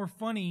felt more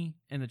funny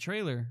in the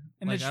trailer.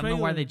 I don't know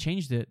why they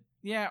changed it.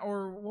 Yeah,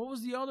 or what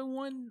was the other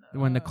one?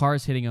 When the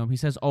car's hitting him, he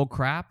says, "Oh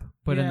crap!"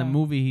 But in the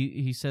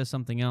movie, he says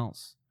something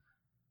else.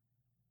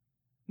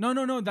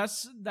 No,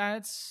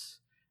 that's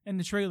in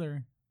the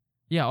trailer.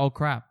 Yeah, oh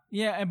crap.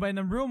 Yeah, but in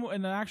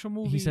the actual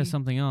movie, he says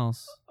something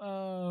else.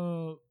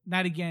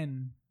 Not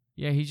again.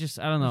 Yeah, he just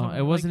I don't know.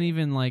 It wasn't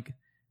even like.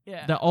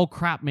 Yeah. The oh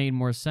crap made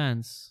more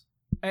sense.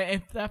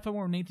 If that felt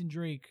more Nathan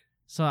Drake.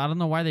 So I don't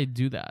know why they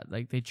do that.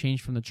 Like they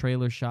changed from the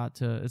trailer shot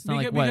to it's not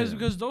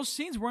because those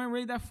scenes weren't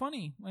really that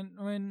funny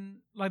when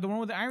like the one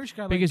with the Irish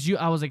guy. Because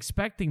I was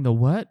expecting the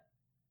what?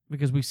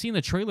 Because we've seen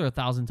the trailer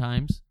 1,000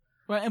 times.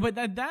 But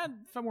that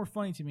felt more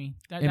funny to me.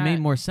 It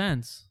made more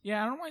sense.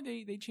 Yeah, I don't know why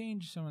they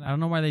changed some of that. I don't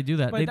know why they do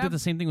that. They did the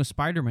same thing with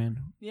Spider-Man.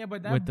 Yeah,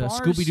 but that with the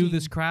Scooby-Doo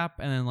this crap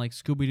and then like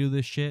Scooby-Doo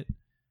this shit.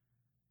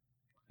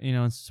 You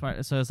know, so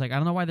it's like I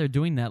don't know why they're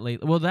doing that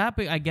lately. Well,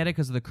 I get it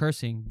because of the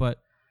cursing, but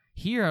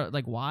here,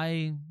 like,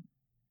 why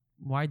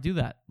do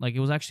that? Like,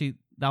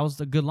 that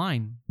was a good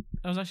line.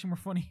 That was actually more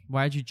funny.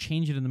 Why did you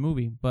change it in the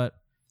movie? But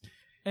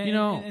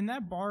and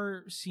that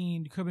bar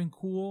scene could have been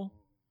cool,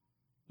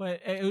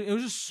 but it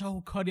was just so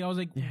cutty. I was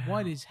like,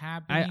 what is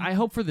happening? I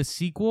hope for the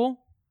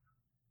sequel.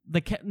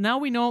 Now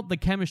we know the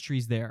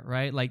chemistry's there,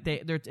 right? Like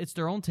it's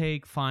their own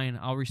take. Fine,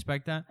 I'll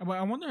respect that. But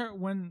I wonder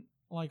when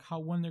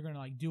they're gonna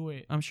like do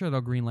it. I'm sure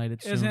they'll greenlight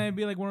it soon. It's gonna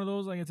be like one of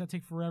those it's gonna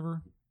take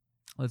forever.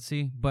 Let's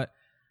see. But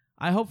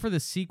I hope for the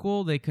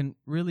sequel they can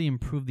really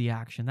improve the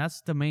action.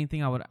 That's the main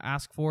thing I would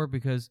ask for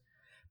because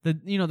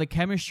the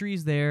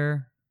chemistry's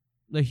there,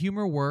 the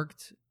humor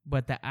worked,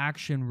 but the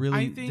action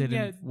really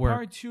didn't work.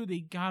 Part 2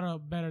 they gotta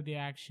better the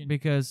action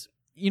because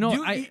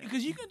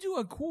because you can do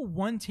a cool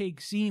one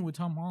take scene with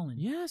Tom Holland.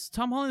 Yes,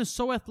 Tom Holland is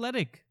so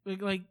athletic.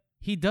 Like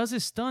he does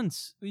his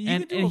stunts,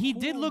 and he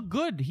did look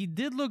good. He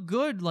did look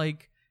good,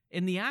 like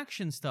in the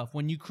action stuff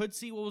when you could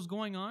see what was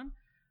going on.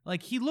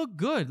 Like he looked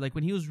good, like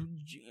when he was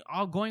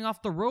going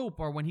off the rope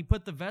or when he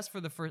put the vest for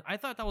the first. I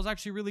thought that was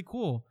actually really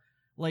cool.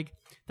 Like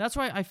that's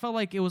why I felt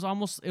like it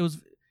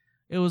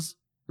was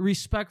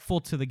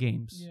respectful to the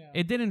games. Yeah.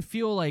 It didn't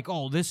feel like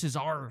this is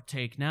our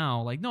take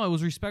now. Like no, it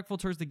was respectful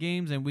towards the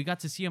games, and we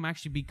got to see him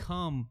actually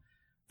become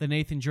the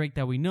Nathan Drake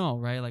that we know,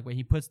 right? Like when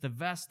he puts the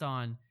vest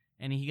on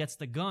and he gets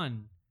the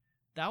gun.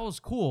 That was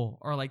cool.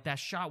 Or like that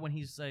shot when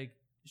he's like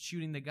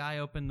shooting the guy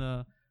up in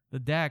the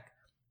deck.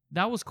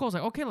 That was cool. It's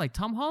like, okay, like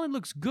Tom Holland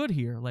looks good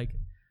here. Like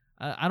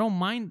I don't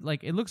mind.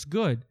 Like it looks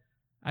good.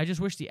 I just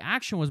wish the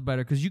action was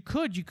better because you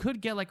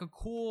could get like a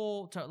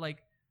cool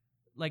like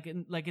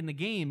in the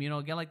game,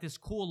 get like this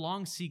cool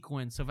long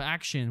sequence of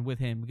action with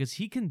him because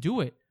he can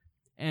do it.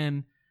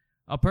 And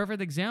a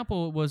perfect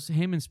example was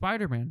him in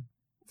Spider-Man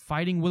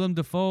fighting Willem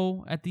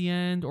Dafoe at the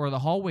end or the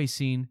hallway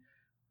scene.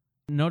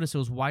 Notice it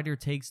was wider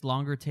takes,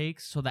 longer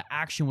takes, so the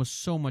action was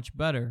so much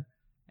better.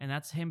 And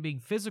that's him being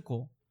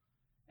physical.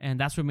 And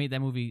that's what made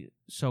that movie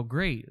so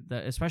great,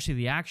 especially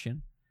the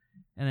action.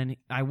 And then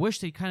I wish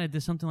they kind of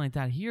did something like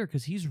that here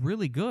because he's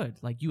really good.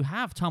 Like, you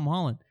have Tom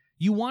Holland.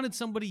 You wanted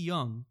somebody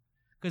young.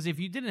 Because if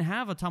you didn't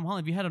have a Tom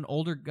Holland, if you had an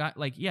older guy,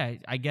 like, yeah,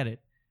 I get it.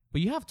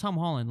 But you have Tom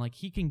Holland. Like,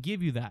 he can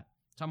give you that.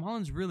 Tom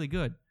Holland's really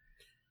good.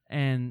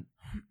 And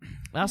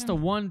that's the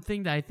one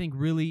thing that I think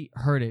really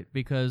hurt it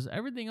because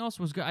everything else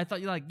was good. I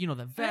thought,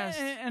 the vest.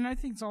 And I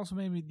think it's also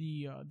maybe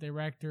the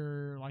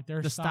director, like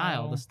their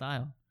style. The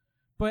style.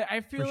 But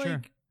I feel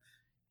like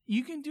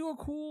you can do a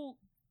cool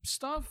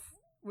stuff.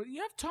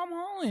 You have Tom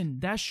Holland.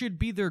 That should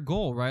be their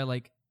goal, right?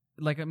 Like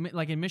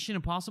in Mission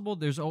Impossible,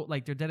 there's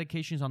like their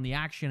dedications on the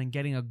action and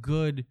getting a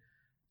good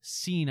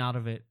scene out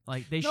of it.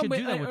 Like they should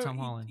do that with Tom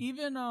Holland.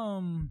 Even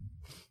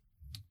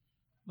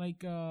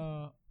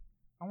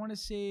I want to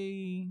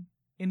say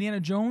Indiana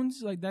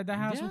Jones, like that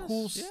has some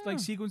cool like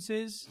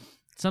sequences.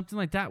 Something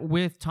like that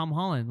with Tom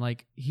Holland.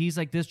 Like he's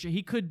like this.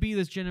 He could be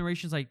this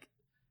generation's like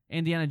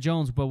Indiana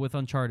Jones, but with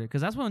Uncharted,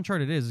 because that's what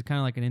Uncharted is. It's kind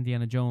of like an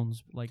Indiana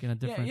Jones, like in a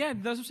different. Yeah,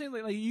 that's what I'm saying.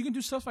 Like you can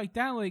do stuff like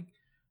that, like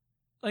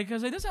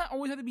because it doesn't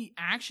always have to be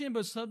action,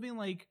 but something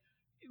like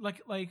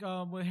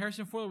with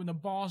Harrison Ford when the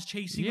ball's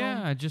chasing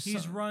him. Just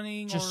he's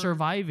running, just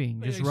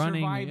surviving, just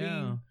running.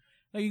 Yeah.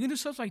 Like you can do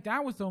stuff like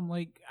that with them.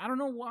 Like I don't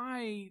know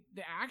why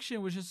the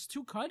action was just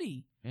too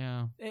cutty.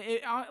 Yeah.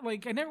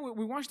 Like I never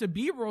we watched the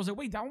B-roll. I was like,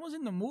 wait, that was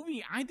in the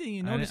movie. I didn't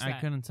even notice that. I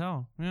couldn't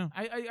tell. Yeah.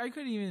 I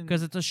couldn't even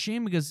because it's a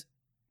shame because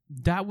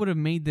that would have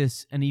made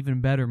this an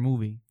even better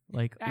movie.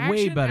 Like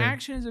way better.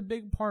 Action is a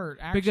big part.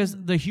 Because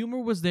the humor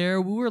was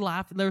there. We were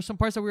laughing. There were some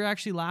parts that we were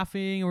actually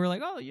laughing. And we were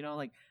like, oh,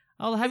 like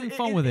I was having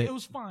fun with it. It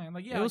was fine.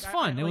 Like yeah, it was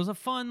fun. It was a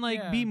fun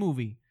B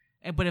movie.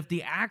 But if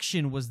the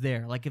action was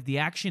there, like if the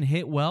action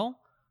hit well,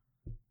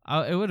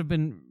 it would have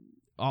been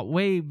a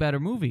way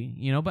better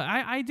movie. But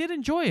I did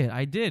enjoy it.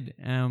 I did.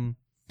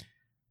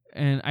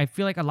 And I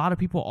feel like a lot of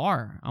people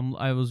are.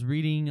 I was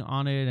reading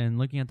on it and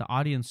looking at the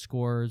audience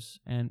scores,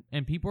 and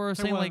people are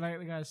saying like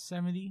a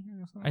 70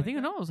 or something. I think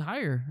it was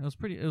higher.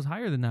 It was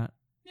higher than that.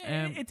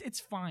 Yeah, it's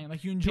fine.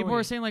 Like you enjoy. People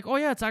are saying like, oh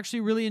yeah, it's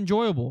actually really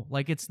enjoyable.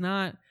 Like it's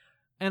not.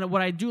 And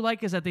what I do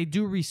like is that they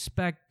do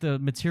respect the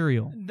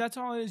material. That's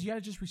all it is. You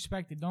gotta just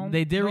respect it.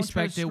 They did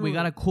respect it. We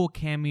got a cool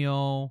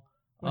cameo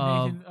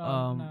of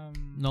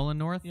Nolan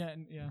North. Yeah.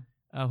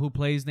 Who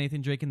plays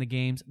Nathan Drake in the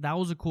games. That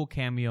was a cool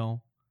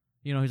cameo.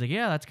 He's like,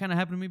 yeah, that's kind of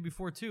happened to me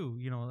before too.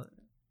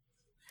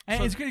 And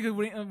so it's good because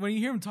when you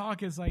hear him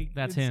talk, it's like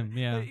that's him.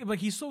 Yeah, like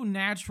he's so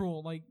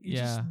natural. Like he's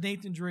just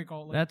Nathan Drake.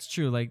 All that's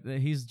true. Like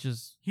he's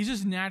just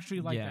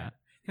naturally like that.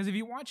 Because if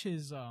you watch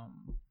his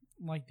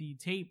like the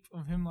tape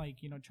of him like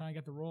trying to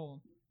get the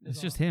role, it's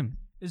just him.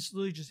 It's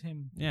literally just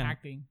him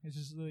acting. It's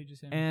just literally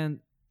just him. And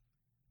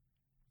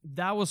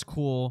that was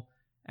cool.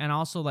 And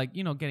also, like,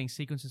 getting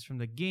sequences from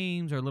the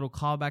games or little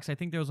callbacks. I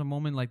think there was a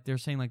moment, like, they're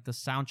saying, like, the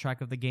soundtrack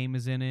of the game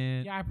is in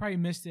it. Yeah, I probably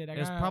missed it.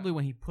 It's probably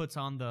when he puts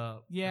on the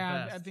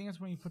I think that's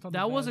when he puts on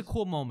that was a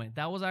cool moment.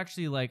 That was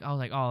actually, like, I was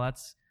like, oh,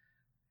 that's...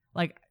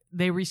 Like,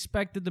 they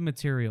respected the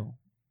material.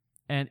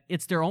 And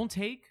it's their own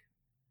take.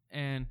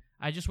 And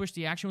I just wish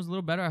the action was a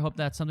little better. I hope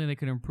that's something they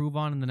could improve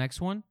on in the next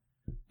one.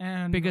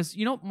 And because,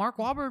 Mark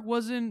Wahlberg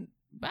wasn't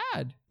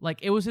bad.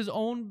 Like, it was his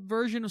own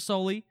version of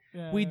Sully.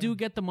 Yeah. We do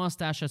get the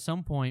mustache at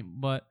some point,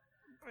 but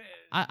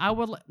I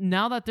would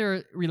now that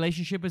their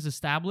relationship is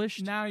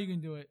established. Now you can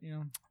do it.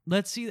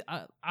 Let's see.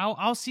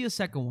 I'll see a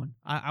second one.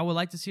 I would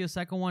like to see a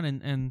second one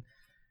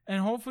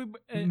and hopefully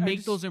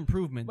make those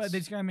improvements. But they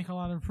just gotta make a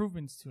lot of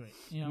improvements to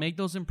it. Make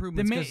those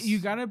improvements. You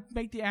gotta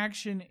make the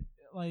action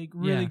like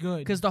really good.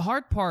 Because the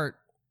hard part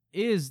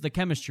is the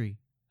chemistry,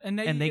 and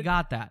they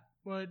got that.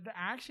 But the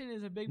action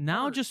is a big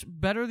now part. Just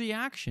better the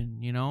action,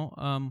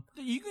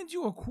 You can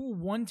do a cool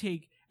one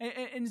take,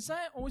 and it's not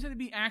always have to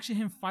be action.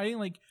 Him fighting,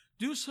 like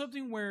do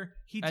something where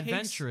he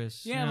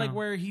adventurous, takes, like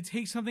where he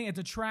takes something. It's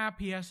a trap.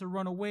 He has to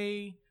run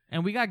away.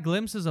 And we got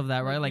glimpses of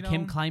that, right? Like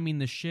him climbing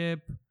the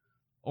ship,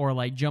 or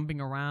like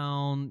jumping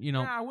around.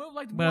 Yeah, I would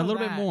like, but a little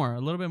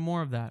bit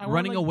more of that.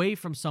 Running away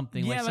from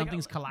something, like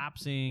something's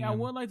collapsing. Yeah, I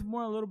would like a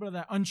little bit of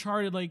that.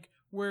 Uncharted, like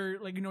where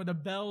like the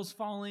bell's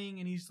falling,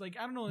 and he's like,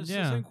 I don't know, it's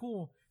something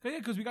cool.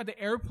 Because we got the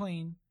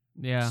airplane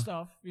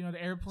stuff, the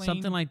airplane.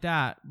 Something like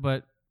that,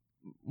 but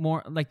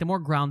more like the more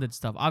grounded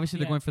stuff. Obviously,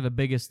 they're going for the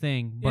biggest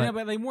thing. But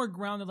but like more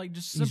grounded, like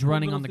just he's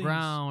running on the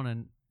ground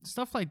and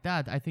stuff like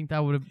that. I think that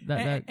would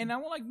have... And I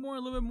want like a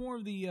little bit more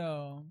of the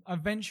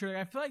adventure.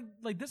 I feel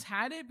like this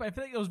had it, but I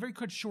feel like it was very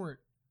cut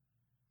short.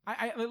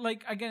 I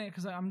like, again,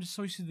 because I'm just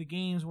so used to the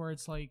games where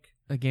it's like...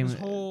 A game, this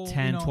whole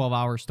 10,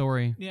 12-hour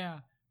story. Yeah.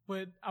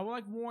 But I would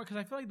like more because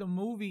I feel like the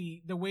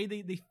movie, the way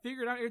they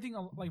figured out everything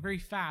like very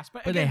fast.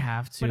 But again, they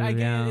have to. But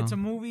again, it's a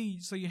movie,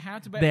 so you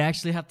have to. They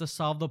actually have to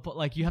solve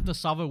you have to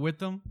solve it with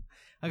them.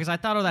 Because I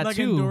thought of that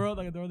too.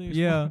 Like Dora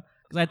yeah.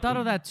 Because I thought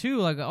of that too.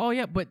 Like, oh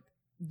yeah, but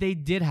they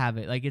did have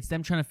it. Like it's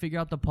them trying to figure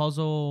out the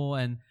puzzle,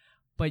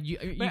 but you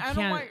can't. I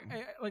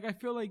don't I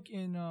feel like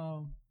in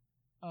oh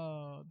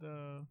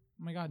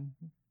my god,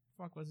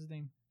 what's his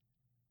name?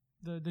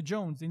 The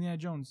Jones, Indiana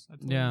Jones. I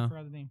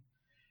forgot the name.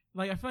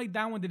 Like I feel like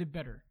that one did it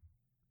better.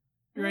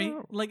 Right?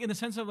 Like in the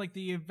sense of like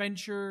the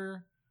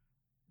adventure,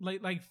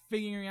 like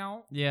figuring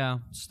out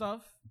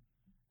stuff.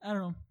 I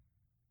don't know.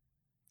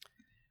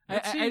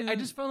 I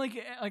just felt like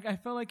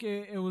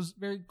it was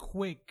very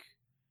quick,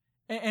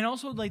 and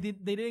also like they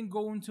didn't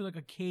go into like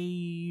a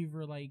cave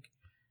or like.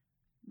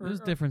 It was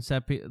different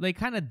set. They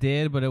kind of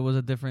did, but it was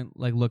a different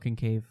like looking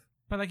cave.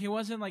 But like it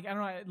wasn't like I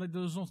don't know, like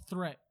there was no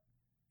threat.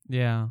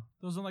 Yeah.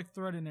 There was no like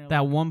threat in there.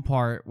 That one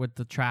part with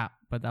the trap,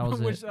 but that was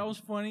it. That was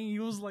funny. He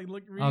was like,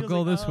 look, I'll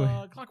go this way.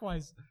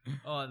 Clockwise.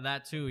 Oh,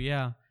 that too,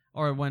 yeah.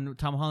 Or when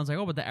Tom Holland's like,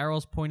 oh, but the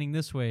arrow's pointing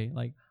this way.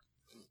 Like,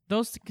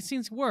 those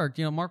scenes worked.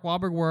 Mark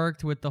Wahlberg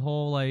worked with the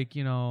whole, like,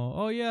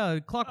 oh, yeah,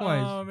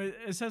 clockwise.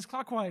 It says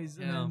clockwise.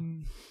 Yeah.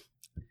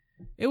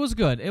 It was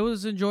good. It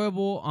was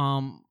enjoyable.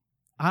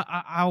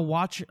 I'll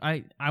watch.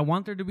 I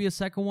want there to be a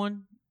second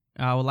one.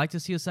 I would like to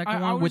see a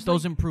second one with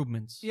those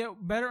improvements. Yeah,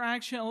 better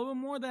action, a little bit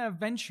more of that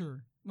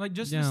adventure. Like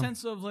just the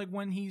sense of like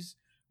when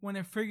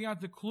they're figuring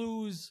out the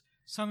clues,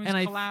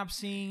 something's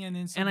collapsing, and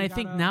then. And I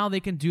think now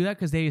they can do that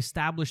because they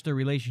established their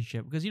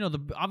relationship. Because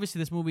obviously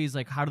this movie is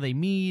like how do they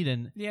meet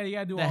and you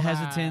gotta do the all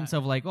hesitance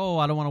of like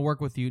I don't want to work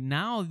with you.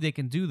 Now they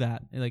can do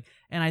that. Like,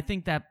 and I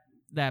think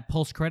that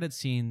post credit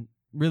scene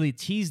really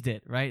teased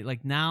it, right?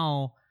 Like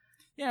now.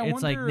 Yeah,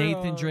 it's like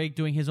Nathan Drake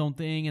doing his own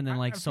thing, and then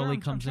like Sully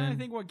comes in. I'm trying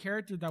to think what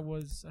character that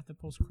was at the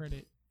post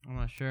credit. I'm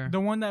not sure. The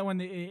one that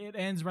when it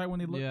ends right when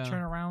they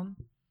turn around.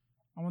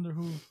 I wonder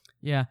who.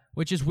 Yeah,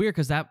 which is weird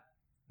because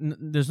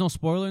there's no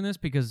spoiler in this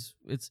because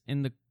it's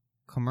in the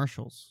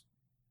commercials,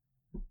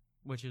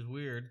 which is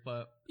weird.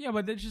 But yeah,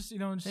 but they just they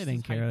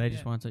didn't care. They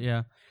just wanted to.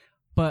 Yeah,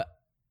 but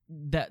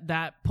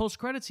that post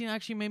credit scene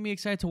actually made me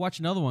excited to watch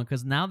another one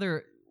because now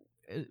their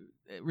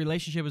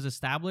relationship is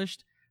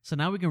established. So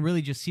now we can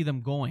really just see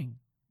them going.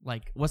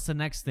 Like, what's the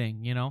next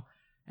thing,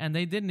 And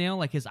they did nail,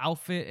 like, his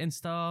outfit and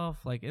stuff.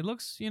 Like, it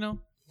looks,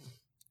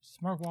 It's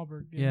Mark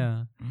Wahlberg.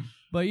 Yeah.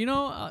 But,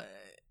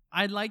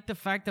 I like the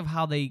fact of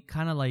how they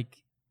kind of, like,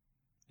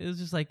 it was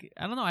just like,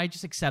 I don't know. I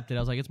just accepted it. I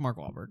was like, it's Mark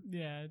Wahlberg.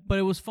 Yeah. But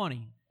it was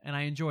funny, and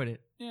I enjoyed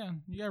it. Yeah,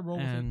 you got to roll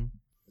with it.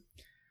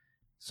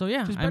 So,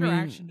 yeah. Just better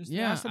action.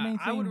 That's the main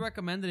thing. I would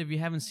recommend it if you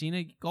haven't seen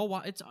it. Go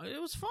watch.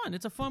 It was fun.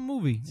 It's a fun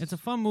movie. It's a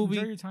fun movie.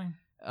 Enjoy your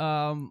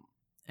time.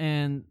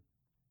 And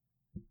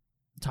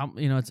Tom,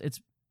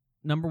 it's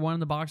number 1 in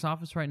the box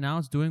office right now.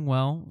 It's doing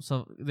well,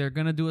 so they're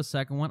gonna do a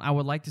second one. I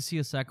would like to see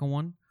a second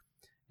one,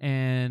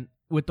 and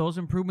with those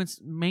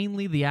improvements,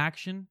 mainly the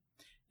action.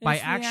 By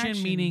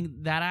action,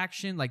 meaning that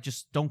action, like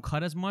just don't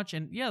cut as much,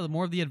 and the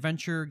more of the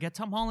adventure. Get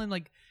Tom Holland,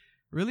 like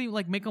really,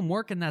 like make him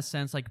work in that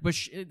sense. Like, but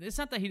it's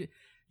not that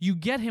you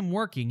get him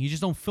working, you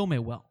just don't film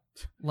it well.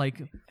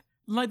 Like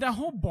that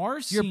whole bar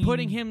scene. You're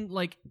putting him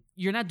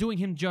you're not doing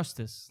him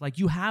justice. Like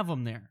you have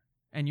him there.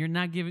 And you're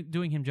not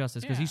doing him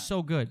justice because he's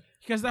so good.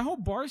 Because that whole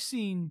bar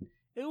scene,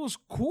 it was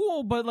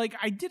cool, but like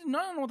I did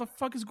not know what the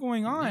fuck is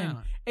going on. Yeah.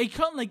 It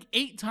cut like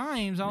 8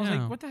 times. I was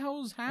like, what the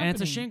hell is happening? And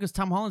it's a shame because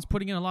Tom Holland's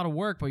putting in a lot of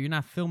work, but you're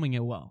not filming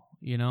it well,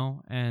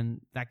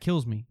 and that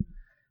kills me.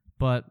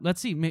 But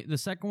let's see. The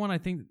second one, I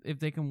think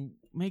if they can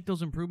make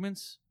those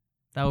improvements,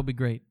 that would be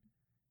great.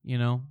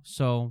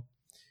 So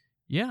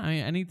yeah. I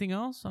mean, anything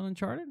else on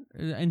Uncharted?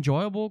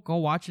 Enjoyable. Go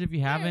watch it if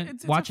you haven't.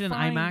 It's watch it in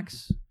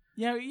IMAX.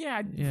 Yeah.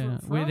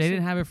 They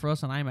didn't have it for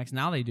us on IMAX.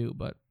 Now they do,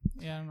 but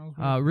yeah, I don't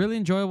know. Really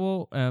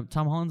enjoyable.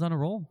 Tom Holland's on a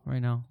roll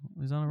right now.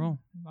 He's on a roll.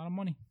 A lot of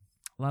money.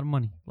 A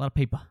lot of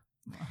paper,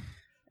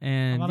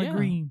 and a lot of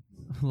green.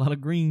 A lot of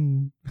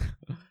green.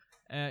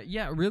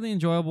 Really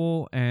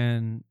enjoyable,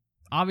 and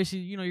obviously,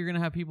 you're gonna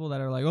have people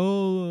that are like,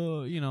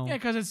 Yeah,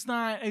 because it's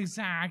not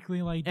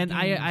exactly like. And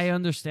I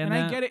understand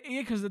and that. I get it.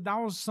 Yeah, because that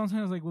was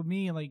sometimes like with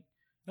me, like.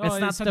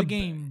 It's not the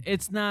game.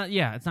 It's not.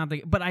 Yeah, it's not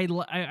the. But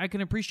I can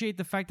appreciate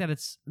the fact that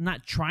it's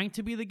not trying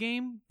to be the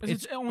game.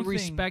 It's its own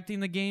respecting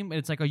the game.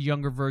 It's like a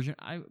younger version.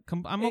 I'm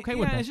okay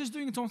with that. It's just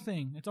doing its own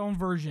thing, its own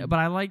version. But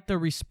I like the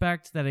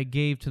respect that it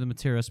gave to the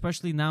material,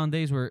 especially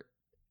nowadays where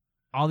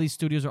all these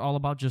studios are all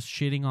about just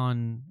shitting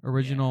on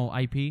original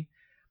IP.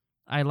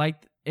 I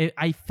liked it.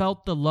 I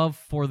felt the love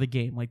for the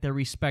game. Like they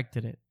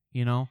respected it.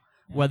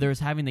 Whether it's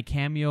having the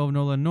cameo of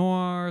Nolan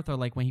North or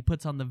like when he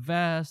puts on the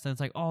vest and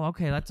it's like, oh,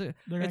 okay, it's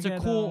a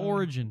cool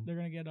origin. They're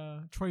gonna get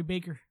Troy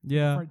Baker.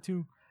 Yeah, part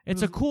 2.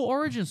 It's a cool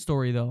origin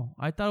story though.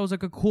 I thought it was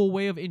like a cool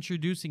way of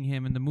introducing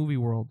him in the movie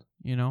world.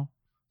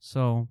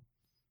 So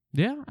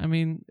yeah, I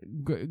mean,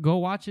 go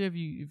watch it if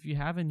you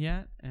haven't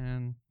yet.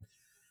 And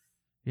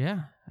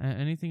yeah,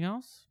 anything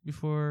else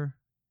before?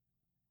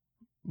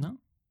 No.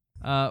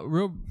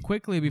 Real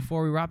quickly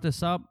before we wrap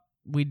this up,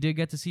 we did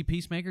get to see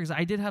Peacemaker because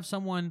I did have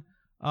someone.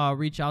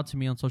 Reach out to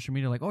me on social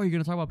media like, oh, you're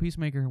going to talk about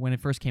Peacemaker when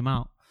it first came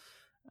out.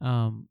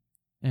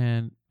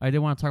 And I did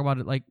want to talk about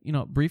it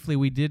briefly.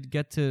 We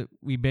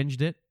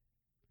binged it.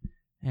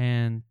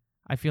 And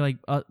I feel like,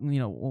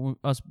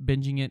 us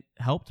binging it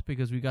helped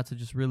because we got to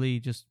just really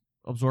just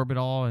absorb it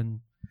all.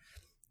 And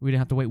we didn't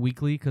have to wait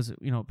weekly because,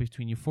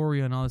 between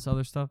Euphoria and all this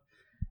other stuff.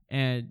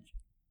 And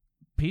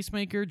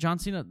Peacemaker, John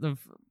Cena,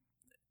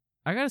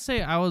 I got to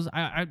say,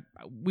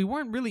 we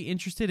weren't really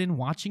interested in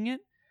watching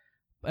it.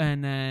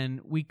 And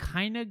then we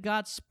kind of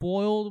got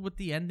spoiled with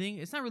the ending.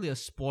 It's not really a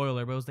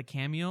spoiler, but it was the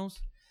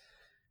cameos.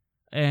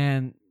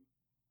 And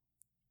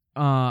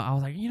I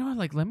was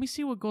like, let me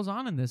see what goes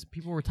on in this.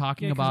 People were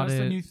talking about that's it.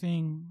 That's the new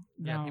thing.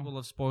 Yeah, people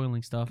love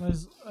spoiling stuff.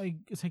 It's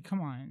like, come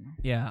on.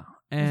 Yeah,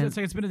 and it's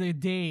like it's been a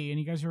day, and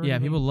you guys are. Yeah,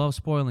 people love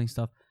spoiling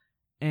stuff,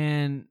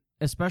 and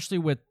especially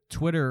with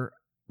Twitter,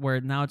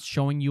 where now it's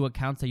showing you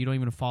accounts that you don't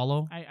even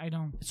follow. I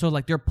don't. So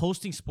like they're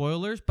posting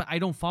spoilers, but I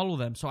don't follow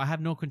them, so I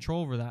have no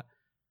control over that.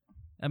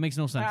 That makes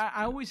no sense.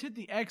 I always hit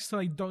the X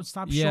to don't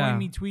stop showing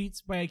me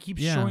tweets, but it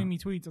keeps showing me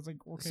tweets. It's like,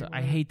 okay. So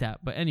I hate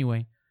that. But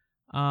anyway,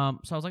 so I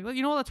was like,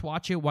 let's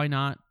watch it. Why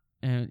not?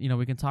 And,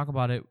 we can talk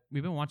about it.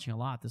 We've been watching a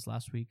lot this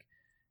last week.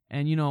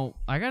 And,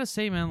 I got to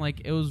say, man,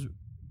 like, it was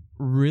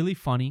really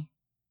funny.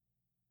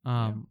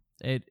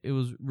 It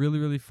was really,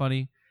 really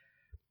funny.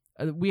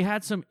 We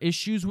had some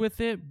issues with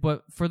it,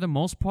 but for the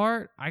most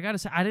part, I got to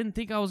say, I didn't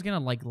think I was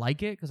going to,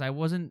 like it because I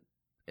wasn't.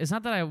 It's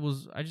not that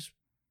I just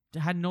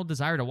had no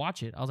desire to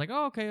watch it. I was like,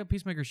 oh, okay, a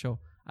Peacemaker show.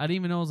 I didn't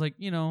even know it was like,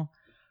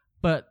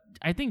 but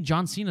I think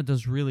John Cena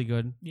does really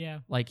good. Yeah.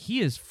 Like,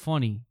 he is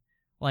funny.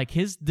 Like,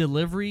 his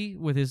delivery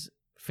with his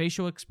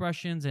facial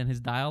expressions and his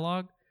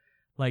dialogue,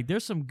 like,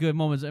 there's some good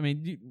moments. I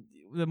mean,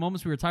 the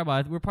moments we were talking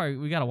about,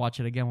 we gotta watch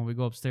it again when we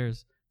go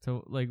upstairs.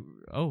 So like,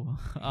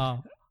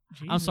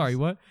 I'm sorry,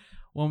 what?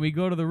 When we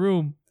go to the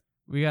room,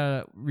 we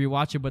gotta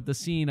rewatch it. But the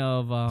scene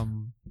of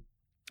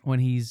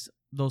when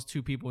those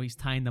two people, he's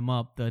tying them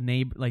up, the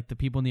neighbor, like the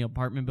people in the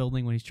apartment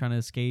building when he's trying to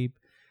escape,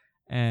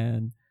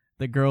 and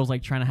the girl's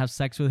like trying to have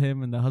sex with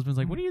him, and the husband's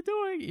like, "What are you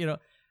doing?" You know,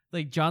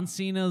 like John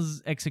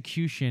Cena's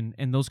execution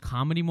in those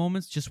comedy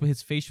moments, just with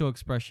his facial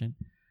expression,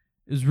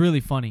 is really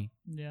funny.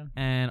 Yeah.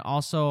 And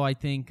also, I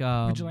think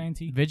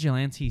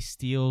Vigilante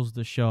steals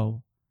the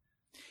show.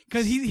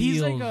 Because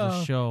he's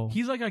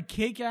like a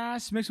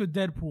kick-ass mixed with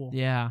Deadpool.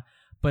 Yeah,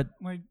 but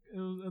like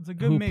it's a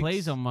good mix. Who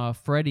plays him?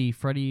 Freddy.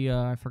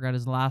 I forgot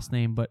his last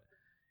name, but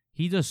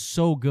he does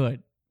so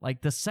good.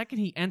 Like the second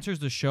he enters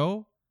the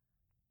show,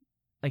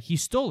 like he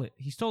stole it.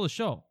 He stole the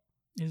show.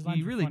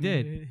 He really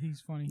did.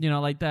 He's funny. You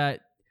know, like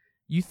that.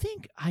 You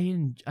think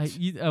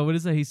what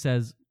is that? He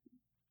says,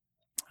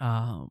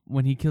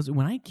 when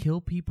I kill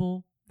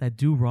people that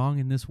do wrong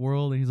in this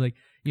world, and he's like,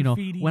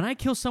 graffiti. When I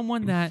kill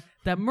someone that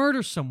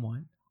murders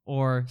someone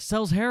or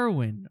sells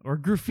heroin or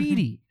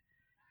graffiti,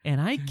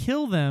 and I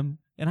kill them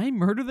and I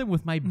murder them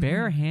with my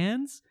bare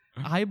hands,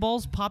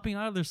 eyeballs popping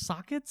out of their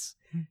sockets,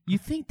 you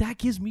think that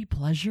gives me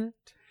pleasure?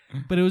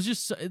 But it was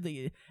just,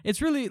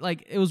 it's really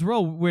like, it was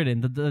real weird.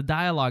 And the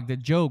dialogue, the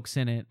jokes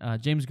in it,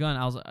 James Gunn,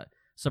 I was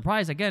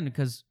surprised again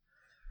because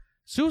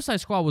Suicide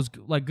Squad was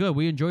like good.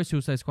 We enjoyed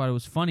Suicide Squad. It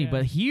was funny. Yeah.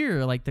 But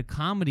here, like the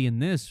comedy in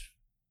this,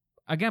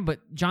 again, but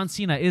John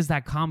Cena is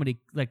that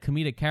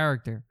comedic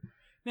character.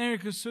 Yeah,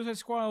 because Suicide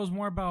Squad was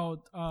more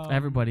about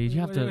everybody. You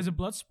have to. Was it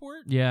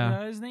Bloodsport?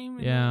 Yeah, his name.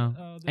 Yeah,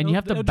 and you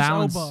have to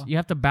balance. You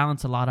have to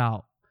balance a lot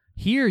out.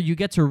 Here, you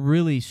get to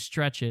really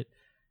stretch it,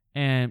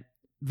 and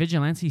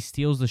Vigilante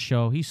steals the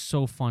show. He's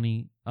so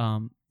funny.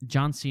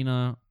 John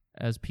Cena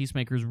as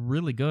Peacemaker is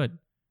really good,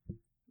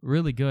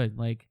 really good.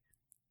 Like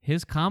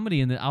his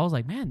comedy, and I was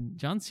like, man,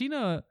 John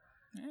Cena.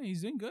 Yeah,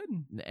 he's doing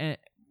good.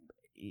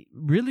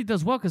 Really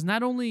does well because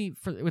not only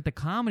with the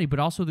comedy, but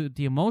also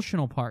the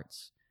emotional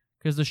parts.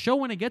 Because the show,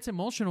 when it gets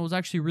emotional, is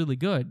actually really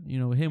good. You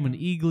know, him and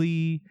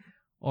Eagly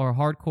or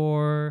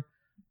Hardcore,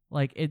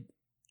 like it.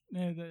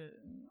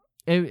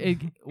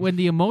 When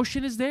the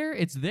emotion is there,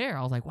 it's there.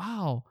 I was like,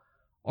 wow.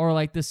 Or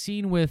like the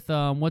scene with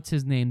what's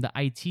his name, the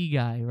IT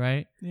guy,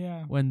 right?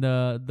 Yeah. When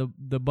the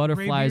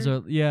butterflies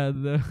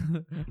Greybeard?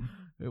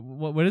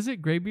 what is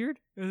it? Greybeard?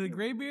 Is it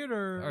Greybeard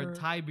or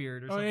tie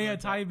beard? Or something yeah,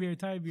 like tie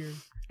beard.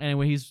 And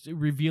when he's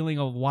revealing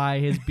of why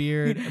his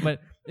beard,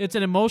 but it's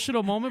an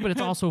emotional moment, but it's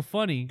also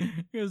funny.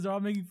 Because they're all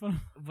making fun.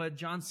 But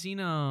John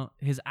Cena,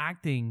 his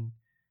acting,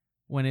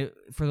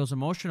 for those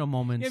emotional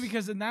moments. Yeah,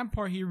 because in that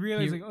part he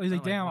realized he's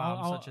like, damn,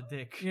 wow, I'm such a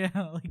dick. Yeah,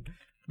 like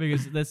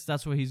because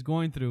that's what he's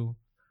going through.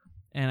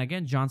 And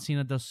again, John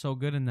Cena does so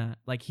good in that.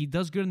 Like he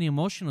does good in the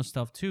emotional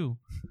stuff too.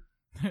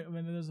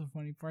 Man, there's a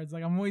funny part. It's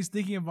like I'm always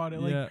thinking about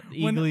it. Like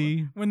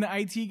Eagly. when the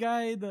IT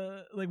guy,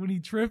 when he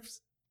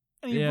trips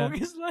and he broke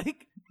his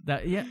leg.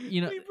 When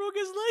he broke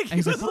his leg. He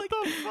was like, "What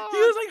the fuck?" He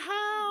was like,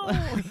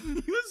 "How?"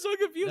 He was so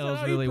confused. That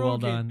was really well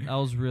done. That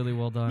was really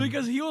well done.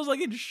 Because he was like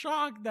in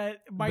shock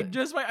that by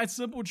a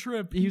simple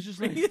trip, he was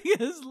just like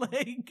his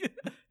leg.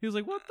 He was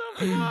like, "What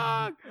the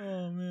fuck?"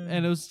 Oh man!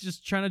 And it was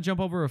just trying to jump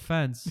over a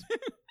fence.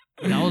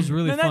 That was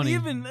really funny.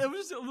 It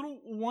was just a little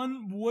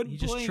one wood. He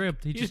just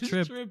tripped. He just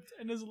tripped,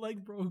 and his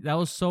leg broke. That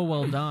was so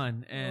well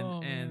done,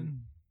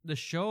 and the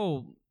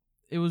show,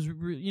 it was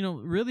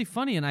really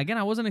funny. And again,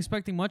 I wasn't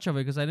expecting much of it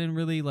because I didn't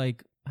really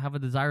have a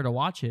desire to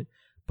watch it.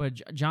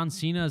 But John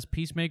Cena's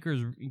Peacemaker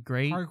is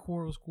great.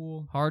 Hardcore was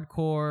cool.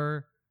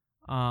 Hardcore,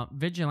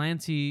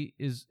 Vigilante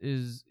is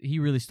he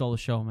really stole the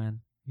show,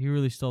 man. He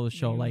really stole the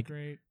show. Like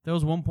great. There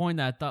was one point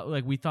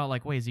that we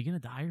thought wait, is he gonna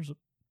die or something?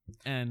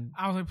 And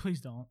I was like, please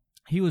don't.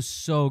 He was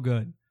so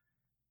good,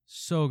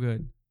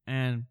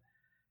 and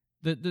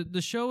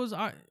the show was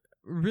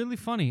really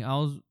funny. I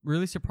was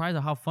really surprised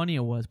at how funny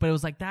it was, but it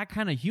was like that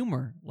kind of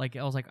humor. Like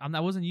I was like, I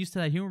wasn't used to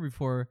that humor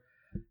before,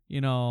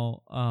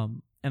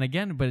 And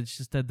again, but it's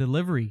just the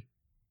delivery,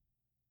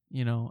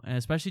 and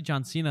especially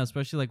John Cena,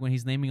 especially like when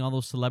he's naming all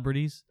those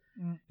celebrities,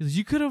 because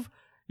you could have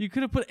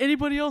put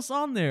anybody else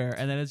on there,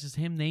 and then it's just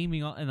him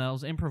naming all, and that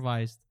was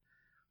improvised.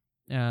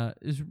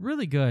 It's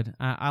really good.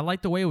 I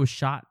like the way it was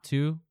shot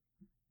too.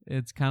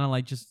 It's kind of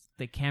like just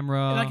the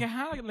camera, like it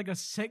had like a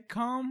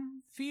sitcom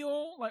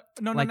feel, like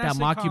that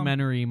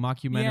mockumentary.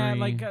 Yeah,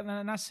 like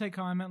not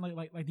sitcom. I meant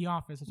like The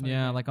Office.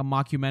 Yeah, like a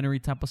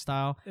mockumentary type of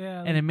style.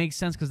 Yeah, and it makes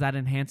sense because that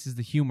enhances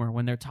the humor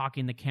when they're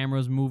talking. The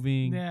camera's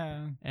moving.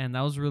 Yeah, and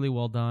that was really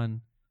well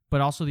done.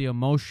 But also the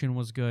emotion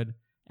was good,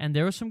 and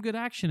there was some good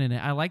action in it.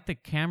 I like the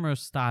camera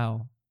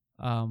style.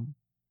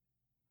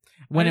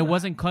 When it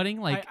wasn't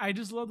cutting, I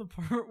just love the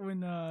part when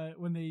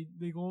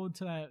they go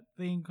into that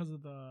thing because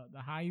of the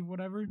hive,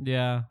 whatever.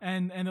 Yeah.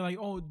 And they're like,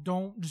 oh,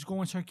 don't just go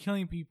and start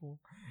killing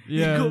people.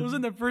 Yeah. He goes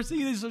in the first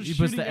thing, he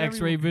puts the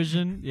X-ray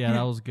vision. Yeah,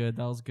 that was good.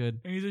 That was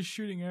good. And he's just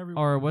shooting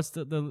everyone. Or what's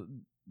the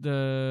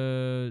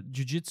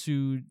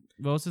jiu-jitsu?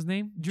 What was his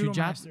name? Judo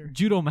Master.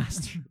 Judo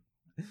Master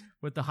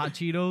with the hot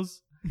Cheetos.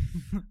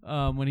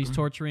 when he's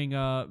torturing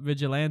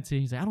Vigilante.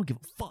 He's like, I don't give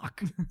a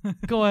fuck.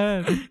 Go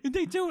ahead.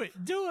 They do it.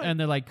 And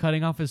they're like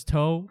cutting off his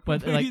toe,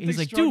 but like he's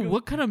like, dude,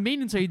 what kind of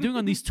maintenance are you doing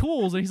on these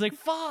tools? And he's like,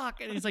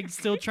 fuck, and he's like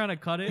still trying to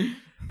cut it,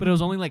 but it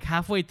was only like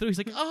halfway through. He's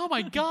like, oh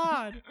my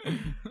god.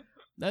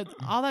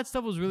 All that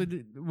stuff was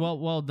really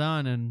well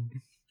done,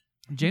 and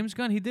James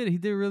Gunn, he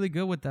did really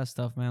good with that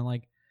stuff, man.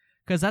 Like,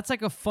 because that's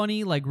like a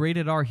funny, like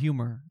rated R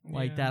humor,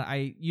 like that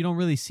you don't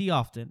really see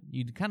often.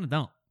 You kind of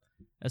don't,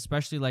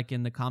 especially like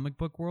in the comic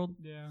book world.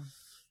 Yeah.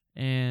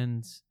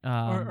 And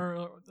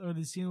or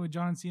the scene with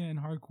John Cena in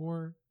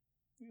Hardcore,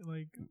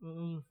 like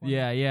those are funny.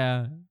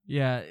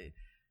 Yeah,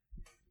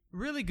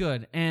 really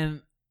good.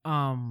 And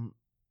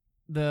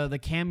the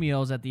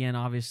cameos at the end,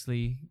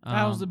 obviously.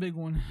 That was the big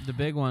one. The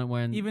big one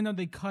when even though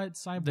they cut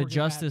Cyborg, the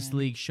Justice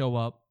League show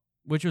up,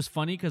 which was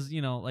funny because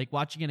like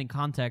watching it in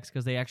context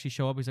because they actually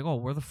show up. He's like, oh,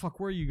 where the fuck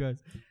were you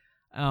guys?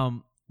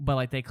 But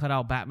like they cut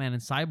out Batman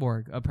and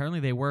Cyborg. Apparently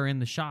they were in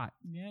the shot.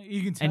 Yeah,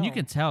 you can tell. And you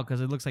can tell because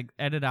it looks like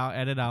edit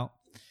out.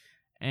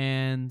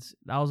 And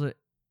that was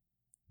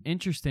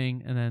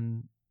interesting. And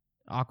then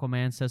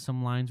Aquaman says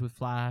some lines with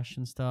Flash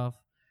and stuff,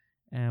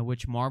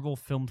 which Marvel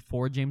filmed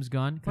for James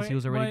Gunn because he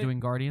was already doing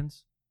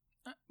Guardians.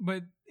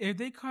 But if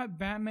they cut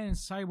Batman and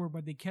Cyborg,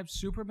 but they kept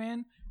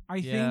Superman,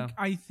 I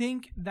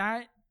think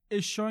that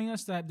is showing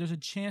us that there's a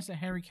chance that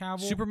Henry Cavill,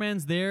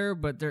 Superman's there,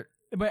 but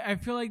I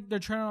feel like they're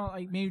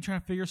trying to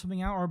figure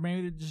something out, or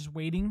maybe they're just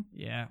waiting.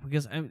 Yeah,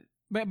 because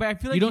but I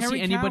feel like you don't Henry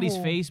see anybody's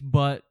Cavill, face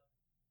but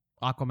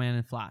Aquaman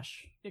and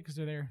Flash. Yeah, because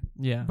they're there.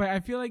 Yeah, but I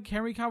feel like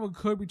Henry Cavill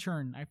could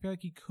return. I feel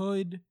like he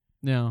could.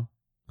 No,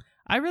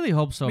 I really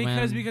hope so,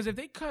 because if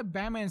they cut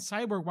Batman and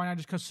Cyborg, why not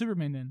just cut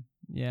Superman then?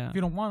 Yeah, if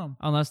you don't want them,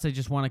 unless they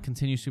just want to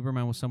continue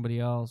Superman with somebody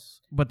else,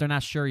 but they're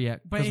not sure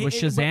yet. Because with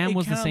Shazam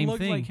was the same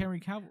thing. Like Henry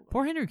Cavill.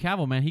 Poor Henry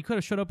Cavill, man. He could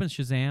have showed up in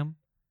Shazam.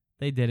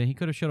 They didn't. He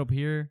could have showed up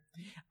here.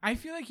 I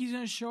feel like he's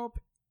gonna show up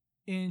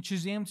in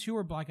Shazam 2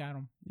 or Black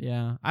Adam.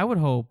 Yeah, I would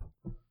hope.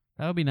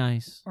 That would be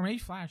nice. Or maybe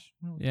Flash.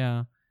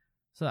 Yeah.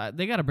 So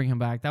they got to bring him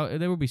back.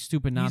 They would be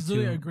stupid not to. He's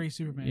literally a great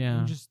Superman.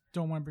 Yeah. You just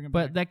don't want to bring him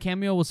back. But that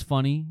cameo was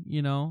funny,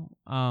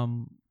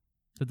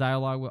 the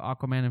dialogue with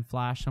Aquaman and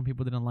Flash. Some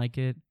people didn't like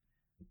it.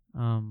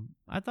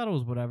 I thought it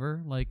was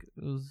whatever. Like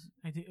it was.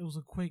 I think it was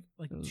a quick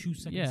 2 second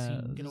scene.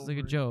 Yeah, it was like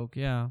a joke.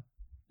 Yeah.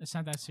 It's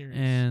not that serious.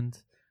 And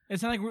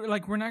it's not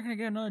like we're not gonna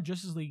get another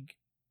Justice League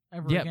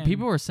ever. Yeah, again.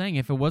 People were saying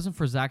if it wasn't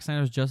for Zack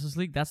Snyder's Justice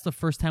League, that's the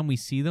first time we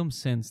see them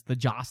since the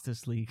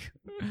Justice League.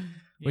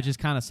 Which is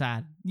kind of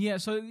sad. Yeah,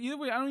 so either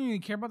way, I don't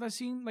even care about that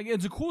scene. Like,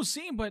 it's a cool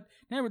scene, but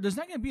never. There's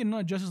not going to be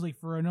another Justice League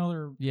for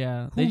another.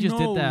 Yeah, they just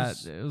did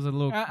that. It was a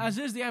little. As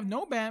is, they have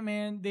no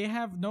Batman. They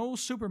have no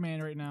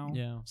Superman right now.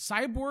 Yeah.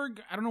 Cyborg,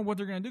 I don't know what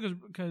they're going to do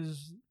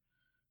because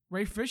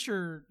Ray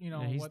Fisher,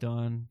 Yeah, he's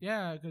done.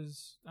 Yeah,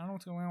 because I don't know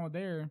what's going on with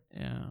there.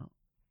 Yeah,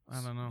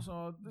 I don't know.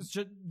 So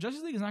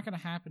Justice League is not going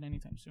to happen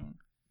anytime soon.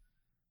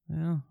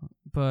 Yeah,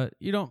 but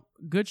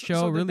good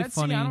show, really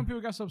funny. I don't know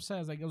people got so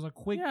upset. It was a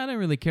quick. Yeah, I didn't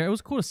really care. It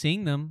was cool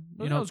seeing them.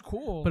 It was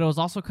cool, but it was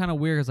also kind of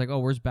weird. It's like, oh,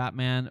 where's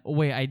Batman? Oh,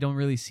 wait, I don't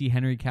really see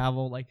Henry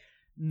Cavill. Like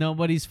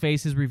nobody's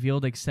face is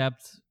revealed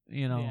except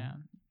Yeah.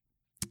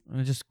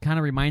 And it just kind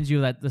of reminds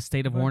you that the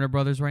state of Warner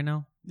Brothers right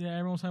now. Yeah,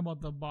 everyone's talking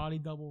about the body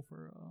double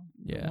for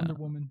Wonder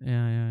Woman.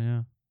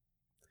 Yeah.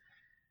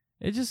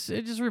 It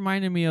just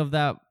reminded me of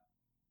that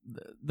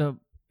the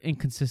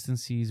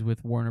inconsistencies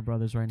with Warner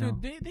Brothers right now.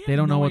 They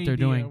don't know what they're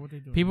doing.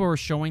 People are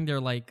showing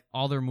their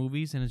all their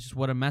movies, and it's just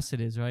what a mess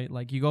it is, right?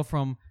 Like you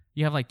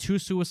have 2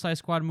 Suicide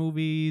Squad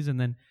movies, and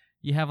then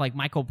you have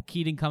Michael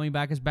Keaton coming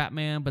back as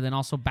Batman, but then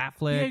also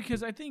Batfleck. Yeah,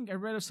 because I think I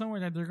read it somewhere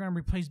that they're gonna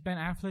replace Ben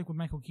Affleck with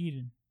Michael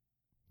Keaton.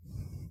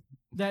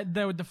 That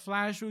with the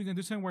Flash, we're gonna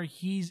do something where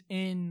he's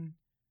in.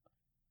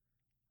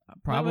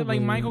 Probably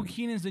like Michael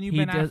Keaton's the new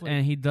Ben Affleck,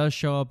 and he does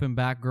show up in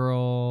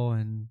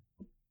Batgirl, and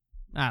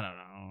I don't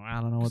know. I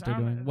don't know what they're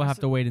doing. We'll have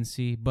to wait and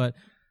see. But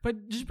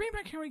just bring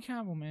back Henry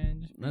Cavill,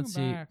 man. Let's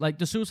see. Back.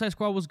 The Suicide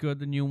Squad was good,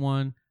 the new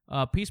one.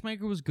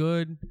 Peacemaker was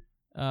good.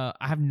 I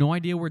have no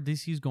idea where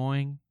DC's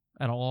going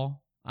at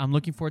all. I'm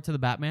looking forward to the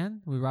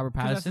Batman with Robert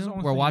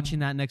Pattinson. We're watching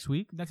that next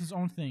week. That's his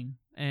own thing.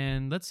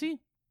 And let's see.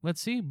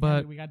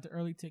 But we got the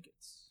early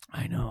tickets.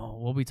 I know.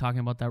 We'll be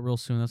talking about that real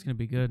soon. That's gonna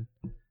be good.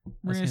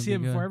 We're gonna see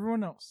it before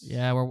everyone else.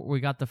 Yeah,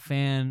 we got the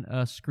fan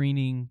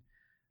screening.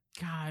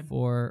 God,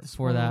 for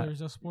that.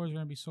 The spoilers are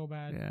gonna be so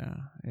bad.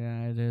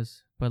 Yeah, it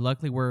is. But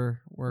luckily, we're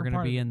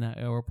gonna be in that.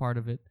 We're part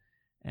of it,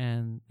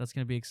 and that's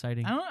gonna be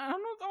exciting. I don't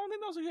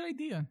think that was a good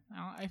idea.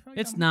 I feel like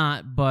it's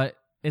not, but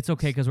it's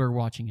okay because we're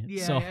watching it.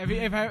 Yeah. So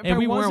if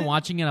we weren't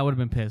watching it, I would have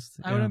been pissed.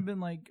 I would have been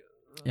like.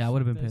 Yeah, I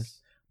would have been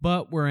pissed.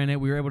 But we're in it.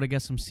 We were able to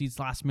get some seats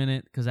last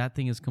minute because that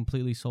thing is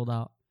completely sold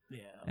out.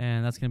 Yeah.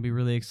 And that's gonna be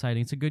really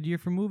exciting. It's a good year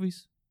for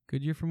movies.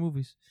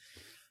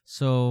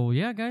 So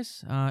yeah,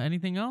 guys.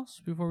 Anything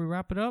else before we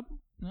wrap it up?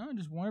 No,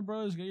 just Warner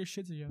Brothers, get your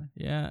shit together.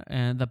 Yeah,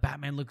 and the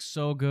Batman looks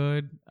so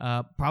good.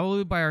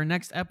 Probably by our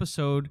next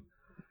episode,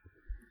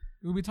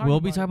 we'll be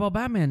talking about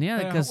Batman.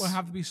 Yeah, because we'll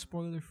have to be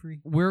spoiler free.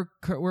 We're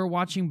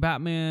watching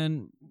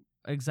Batman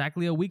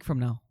exactly a week from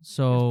now. It's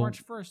So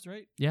March 1st,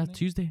 right? yeah, I think.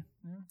 Tuesday.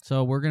 Yeah.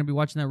 So we're gonna be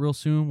watching that real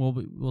soon.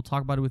 We'll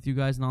talk about it with you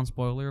guys,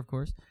 non-spoiler, of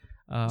course.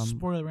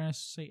 Spoiler, we're gonna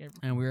say everything.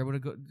 And we're able to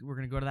go. We're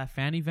gonna go to that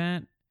fan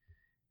event,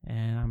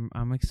 and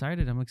I'm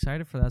excited. I'm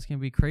excited for that. It's gonna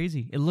be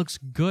crazy. It looks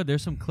good.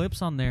 There's some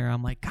clips on there.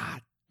 I'm like,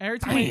 God, Every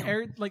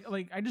time,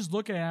 like I just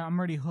look at it, I'm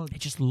already hooked. it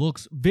just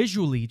looks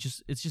visually,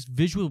 it's just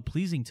visually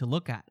pleasing to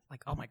look at.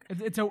 Like, oh my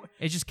God,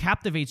 it just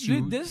captivates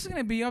you. Dude, this is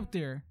gonna be up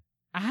there.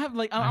 I have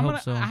like I I'm hope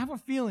gonna. so. I have a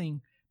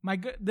feeling.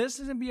 This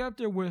is gonna be up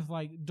there with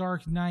like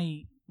Dark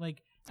Knight.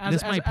 Like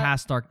This might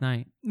pass Dark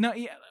Knight. No,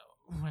 yeah,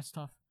 that's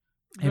tough.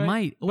 It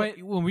might.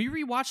 But When we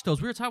rewatched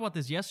those, we were talking about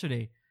this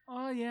yesterday.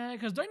 oh yeah,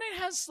 because Dark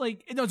Knight has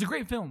like no, it's a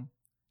great film.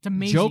 It's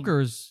amazing.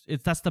 Joker's,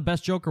 that's the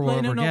best Joker we'll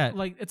ever get.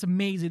 Like it's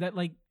amazing that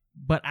like.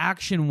 But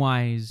action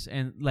wise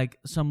and like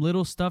some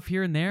little stuff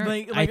here and there,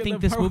 Like I think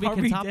this movie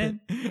Harvey can top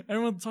Dent. it.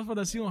 Everyone talks about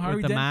that scene with With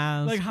Harvey the Dent.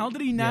 mask. Like, how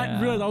did he not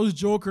Yeah. realize that was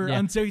Joker Yeah.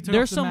 until he took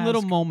There's off the some mask?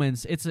 little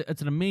moments. It's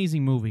an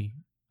amazing movie.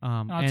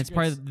 No, And it's it's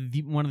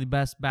probably one of the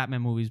best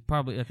Batman movies.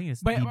 Probably, I think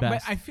it's the But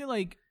best. I feel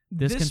like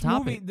This can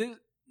top movie, it.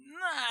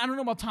 I don't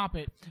know about top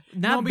it.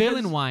 Not No, because-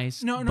 villain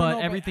wise, No, but no,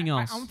 everything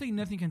else. I don't think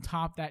nothing can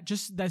top that.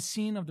 Just that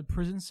scene of the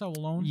prison cell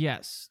alone.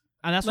 Yes,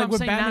 and that's Like what I'm with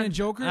saying. Batman that, and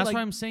Joker. That's like,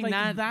 why I'm saying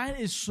like, that.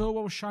 is so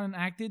well shot and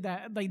acted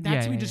that like Yeah,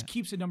 to me yeah, just yeah.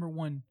 keeps it number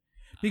one.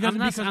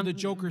 Because of the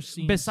Joker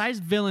scene. Besides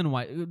villain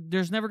wise,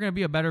 there's never gonna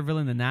be a better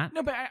villain than that.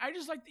 No, but I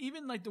just like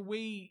even like the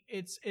way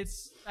it's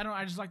I don't know,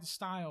 I just like the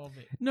style of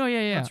it. No,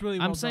 yeah. That's really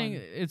well I'm saying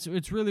done.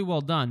 it's really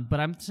well done, but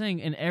I'm saying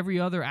in every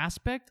other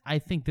aspect, I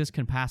think this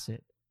can pass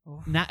it.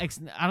 Not,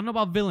 I don't know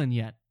about villain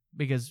yet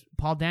because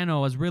Paul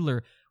Dano as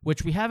Riddler,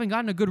 which we haven't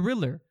gotten a good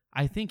Riddler.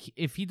 I think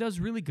if he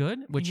does really good,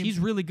 which he's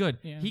really good,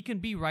 he can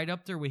be right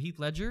up there with Heath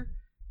Ledger,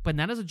 but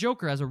not as a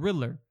Joker, as a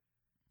Riddler.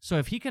 So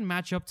if he can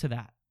match up to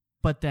that,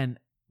 but then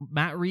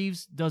Matt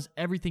Reeves does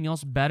everything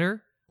else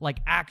better, like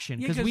action,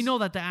 because we know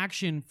that the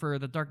action for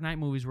the Dark Knight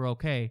movies were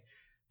okay.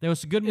 There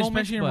was a good moment,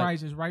 especially in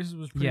Rises. Rises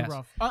was pretty Yes.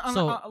 rough.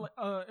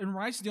 So- In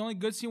Rises, the only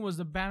good scene was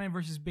the Batman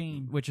versus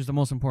Bane, which is the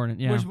most important.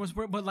 Yeah, which was,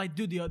 but like,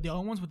 dude, the other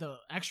ones with the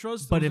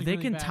extras. but those, if like, they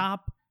really can bad.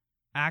 top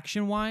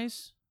action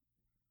wise,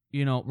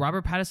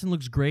 Robert Pattinson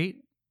looks great.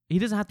 He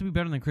doesn't have to be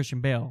better than Christian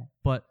Bale,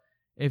 but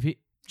if he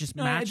just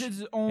match,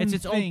 it's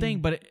its own thing.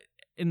 But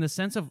in the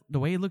sense of the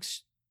way it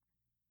looks,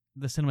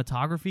 the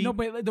cinematography. No,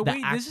 but like, the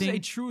way this is a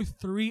true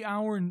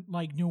 3-hour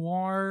like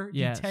noir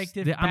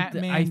detective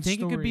Batman I think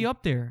story. it could be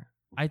up there.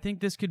 I think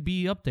this could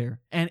be up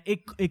there, and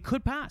it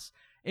could pass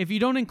if you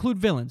don't include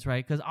villains,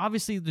 right? Because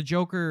obviously the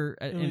Joker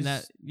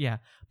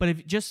But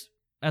if just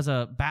as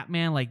a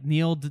Batman like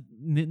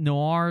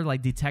noir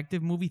like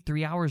detective movie,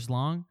 3 hours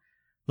long,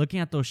 looking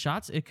at those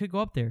shots, it could go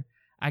up there.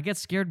 I get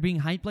scared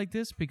being hyped like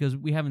this because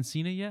we haven't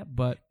seen it yet,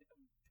 but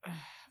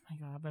my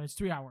God, but it's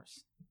 3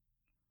 hours.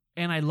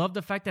 And I love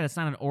the fact that it's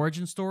not an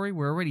origin story.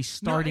 We're already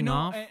starting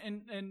off.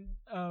 And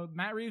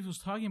Matt Reeves was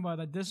talking about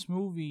that this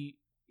movie.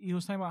 He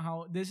was talking about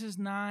how this is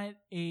not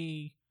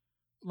a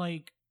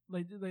like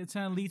it's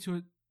gonna lead to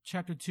a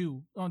chapter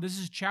 2. Oh, this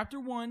is chapter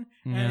 1.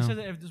 And he said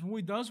that if this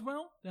movie does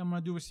well, then I'm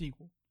gonna do a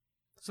sequel.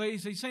 So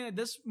he's saying that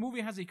this movie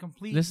has a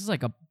complete. This is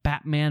like a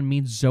Batman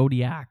meets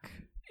Zodiac.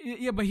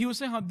 Yeah, but he was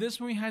saying how this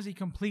movie has a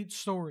complete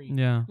story.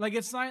 Yeah, like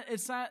he says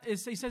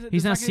that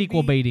he's not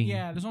sequel baiting.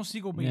 Yeah, there's no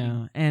sequel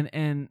baiting. Yeah,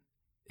 and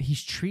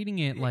he's treating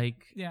it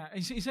like. Yeah,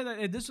 he said that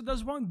if this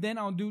does wrong, then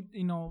I'll do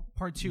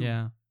part 2.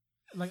 Yeah,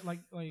 like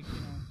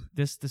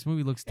This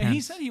movie looks tense. And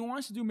he said he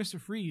wants to do Mr.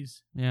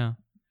 Freeze. Yeah.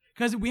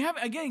 Because we have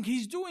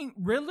he's doing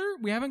Riddler.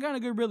 We haven't got a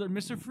good Riddler.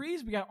 Mr.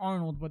 Freeze, we got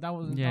Arnold, but that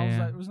wasn't.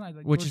 It was not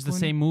like which George is the Clooney.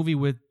 same movie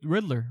with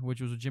Riddler,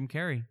 which was with Jim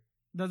Carrey.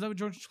 Does that with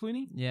George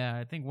Clooney? Yeah,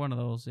 I think one of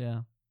those.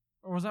 Yeah.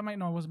 Or was that Mike?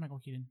 No, it wasn't Michael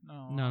Keaton.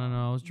 No,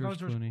 it was George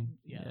Clooney.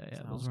 Yeah,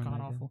 that was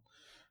god awful.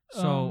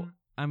 So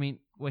I mean,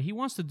 what he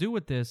wants to do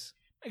with this,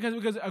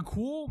 because a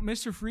cool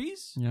Mr.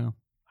 Freeze. Yeah.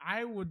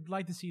 I would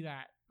like to see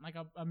that. Like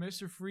a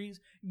Mr. Freeze.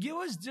 Give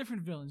us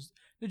different villains.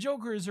 The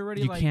Joker is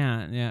already you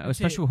can't,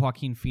 especially with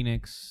Joaquin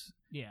Phoenix.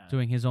 Yeah.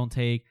 Doing his own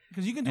take.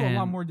 Because you can do a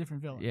lot more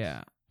different villains.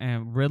 Yeah.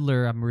 And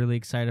Riddler, I'm really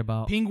excited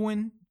about.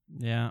 Penguin.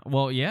 Yeah.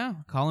 Well, yeah.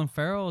 Colin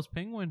Farrell is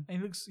Penguin.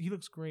 And he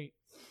looks great.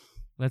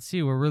 Let's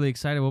see. We're really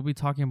excited. We'll be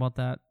talking about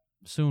that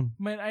soon.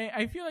 But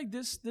I feel like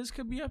this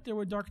could be up there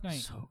with Dark Knight.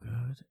 So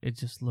good. It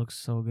just looks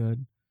so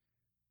good.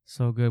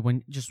 So good.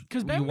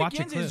 Because Batman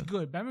Begins is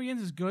good. Batman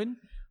Begins is good.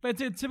 But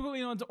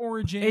typically, it's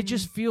origin. It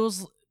just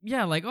feels,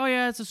 like, oh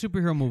yeah, it's a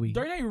superhero movie.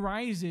 Dark Knight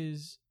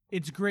Rises,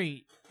 it's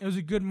great. It was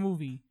a good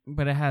movie.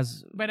 But it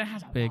has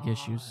big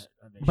issues.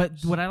 But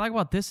what I like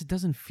about this, it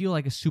doesn't feel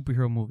like a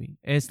superhero movie.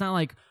 It's not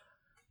like,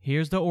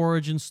 here's the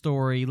origin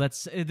story.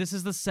 This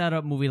is the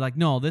setup movie. Like,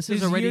 no, this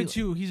is already year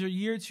 2. He's a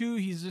year 2.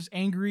 He's just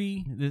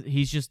angry.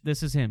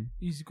 This is him.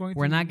 He's going.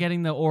 We're not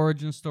getting the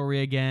origin story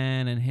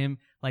again, and him.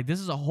 Like, this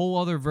is a whole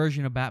other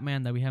version of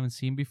Batman that we haven't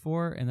seen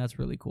before, and that's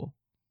really cool.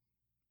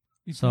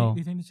 Do you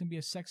think there's gonna be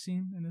a sex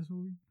scene in this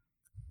movie?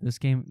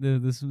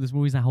 This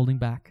movie's not holding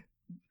back.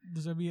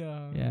 Does there be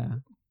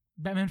a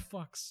Batman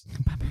fucks.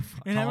 Batman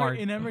fucks hard.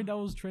 And remember that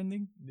was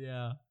trending.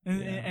 Yeah.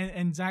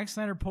 And Zack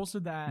Snyder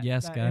posted that.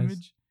 Yes, that guys.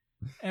 Image.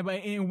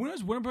 And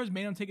Warner Bros.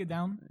 Made him take it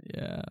down.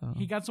 Yeah.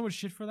 He got so much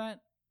shit for that.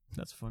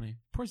 That's funny.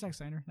 Poor Zack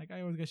Snyder. Like,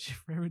 I always get shit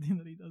for everything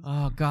that he does.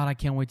 Oh God, I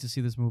can't wait to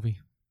see this movie.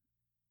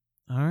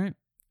 All right,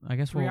 I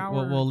guess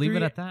we'll leave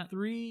it at that.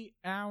 3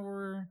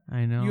 hour.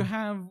 I know. You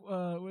have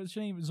what's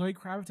her name? Zoe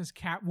Kravitz as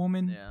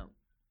Catwoman. Yeah.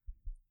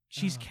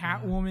 She's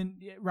Catwoman.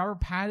 Yeah,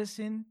 Robert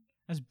Pattinson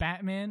as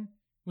Batman,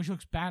 which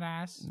looks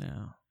badass.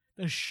 Yeah.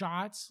 The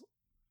shots,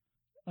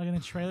 like in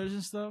the trailers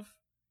and stuff.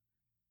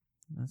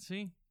 Let's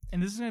see.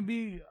 And this is gonna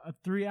be a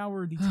 3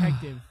 hour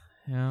detective.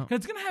 Yeah.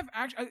 Because it's gonna have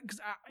action. Because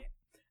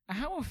I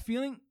have a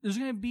feeling there's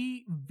gonna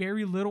be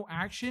very little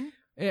action.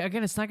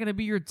 Again, it's not going to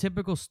be your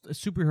typical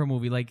superhero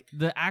movie. Like,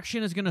 the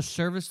action is going to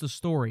service the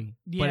story,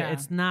 but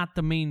it's not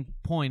the main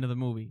point of the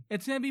movie.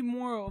 It's going to be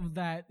more of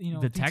that,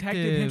 detective,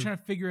 him trying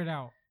to figure it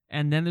out.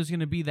 And then there's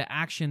going to be the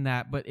action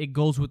but it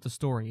goes with the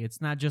story.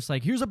 It's not just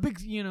like, here's a big,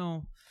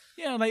 Yeah,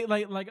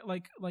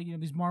 like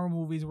these Marvel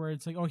movies where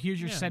it's like, oh, here's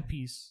your set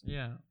piece.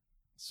 Yeah.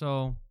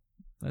 So,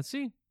 let's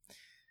see.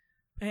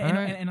 And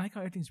I like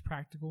how everything's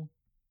practical.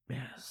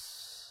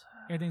 Yes.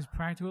 Everything's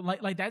practical.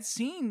 Like that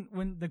scene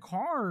when the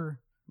car...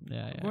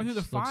 going through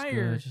the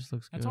fire. It just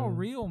looks good. That's all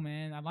real,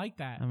 man. I like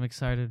that. I'm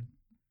excited.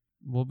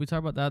 We'll be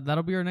talking about that.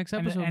 That'll be our next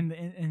episode.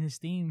 And his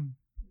theme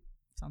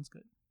sounds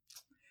good.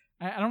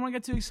 I don't want to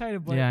get too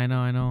excited, but yeah, I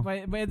know.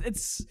 But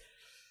it's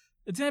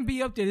gonna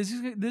be up there.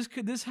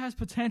 This has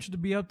potential to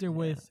be up there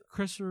with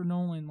Christopher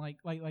Nolan, like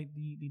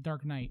the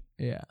Dark Knight.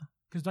 Yeah,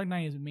 because Dark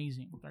Knight is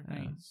amazing. Dark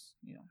Knight is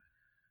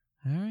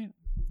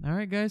All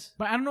right, guys.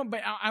 But I don't know.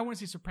 But I want to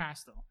see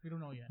surpassed though. We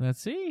don't know yet.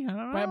 Let's see. I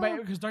don't know. But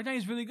because Dark Knight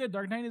is really good.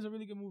 Dark Knight is a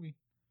really good movie.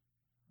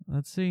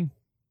 Let's see.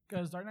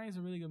 Because Dark Knight is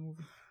a really good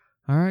movie.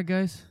 All right,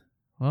 guys.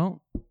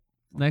 Well,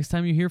 next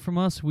time you hear from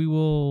us, we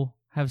will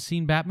have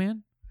seen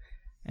Batman,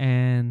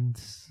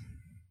 and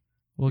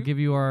we'll give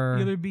you our...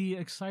 Either be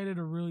excited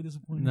or really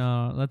disappointed.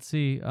 No, let's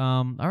see.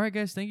 All right,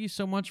 guys. Thank you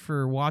so much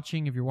for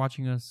watching. If you're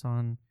watching us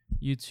on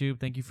YouTube,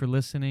 thank you for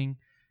listening.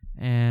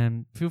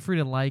 And feel free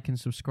to like and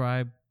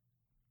subscribe.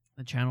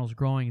 The channel's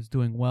growing. It's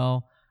doing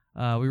well.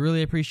 We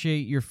really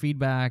appreciate your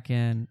feedback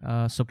and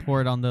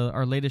support on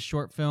our latest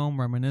short film,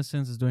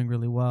 Reminiscence, is doing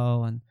really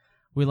well, and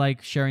we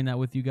like sharing that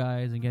with you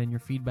guys and getting your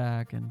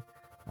feedback, and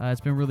it's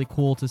been really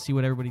cool to see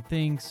what everybody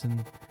thinks,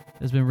 and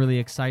it's been really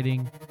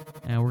exciting,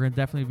 and we're going to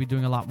definitely be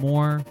doing a lot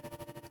more.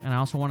 And I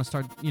also want to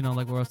start,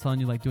 like what I was telling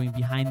you, like doing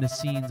behind the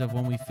scenes of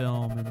when we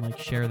film and like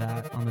share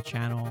that on the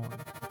channel,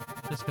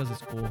 just because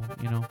it's cool,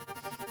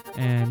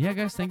 And yeah,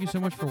 guys, thank you so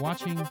much for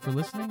watching, for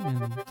listening,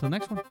 and until the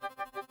next one,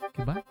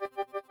 goodbye.